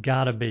 That's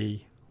gotta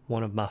be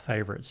one of my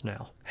favorites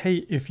now. Hey,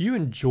 if you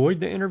enjoyed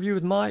the interview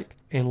with Mike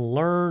and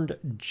learned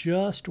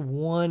just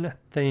one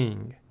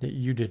thing that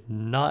you did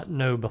not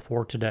know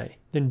before today,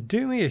 then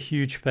do me a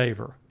huge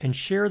favor and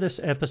share this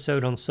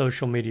episode on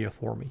social media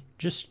for me.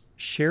 Just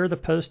share the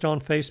post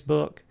on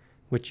Facebook,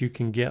 which you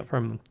can get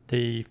from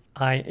the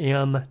I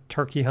Am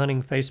Turkey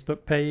Hunting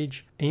Facebook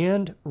page,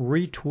 and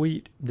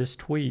retweet this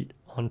tweet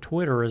on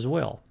Twitter as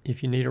well.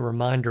 If you need a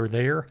reminder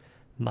there,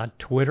 my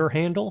Twitter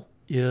handle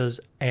is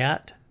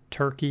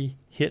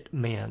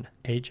 @TurkeyHitman,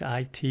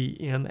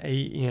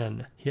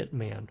 Hitman,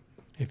 Hitman.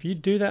 If you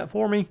do that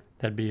for me,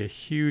 that'd be a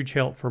huge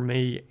help for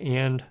me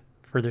and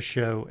for the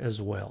show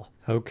as well.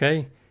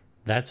 Okay,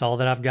 that's all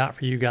that I've got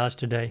for you guys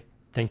today.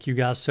 Thank you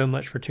guys so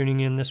much for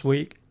tuning in this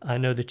week. I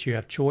know that you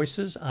have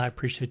choices. I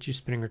appreciate you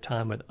spending your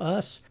time with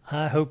us.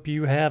 I hope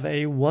you have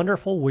a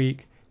wonderful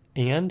week,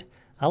 and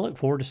I look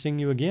forward to seeing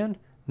you again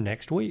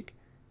next week.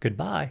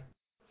 Goodbye.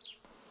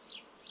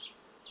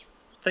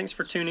 Thanks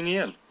for tuning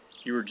in.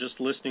 You were just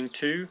listening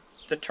to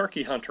the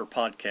Turkey Hunter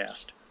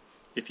Podcast.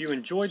 If you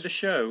enjoyed the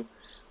show,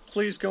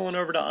 please go on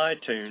over to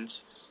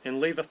iTunes and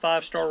leave a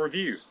 5-star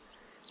review.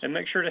 And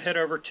make sure to head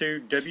over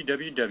to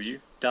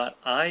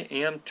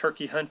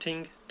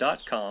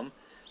www.iamturkeyhunting.com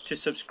to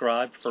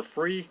subscribe for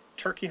free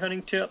turkey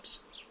hunting tips,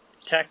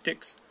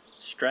 tactics,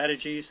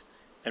 strategies,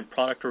 and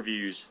product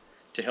reviews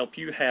to help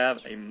you have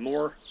a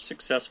more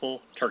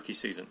successful turkey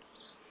season.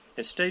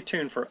 And stay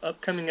tuned for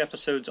upcoming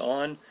episodes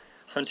on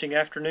hunting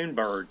afternoon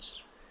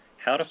birds,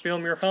 how to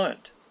film your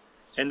hunt,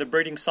 and the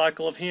breeding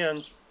cycle of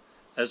hens,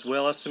 as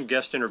well as some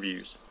guest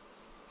interviews.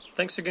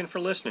 Thanks again for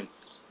listening.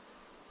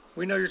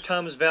 We know your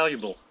time is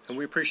valuable, and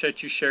we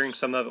appreciate you sharing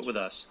some of it with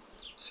us.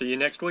 See you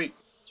next week.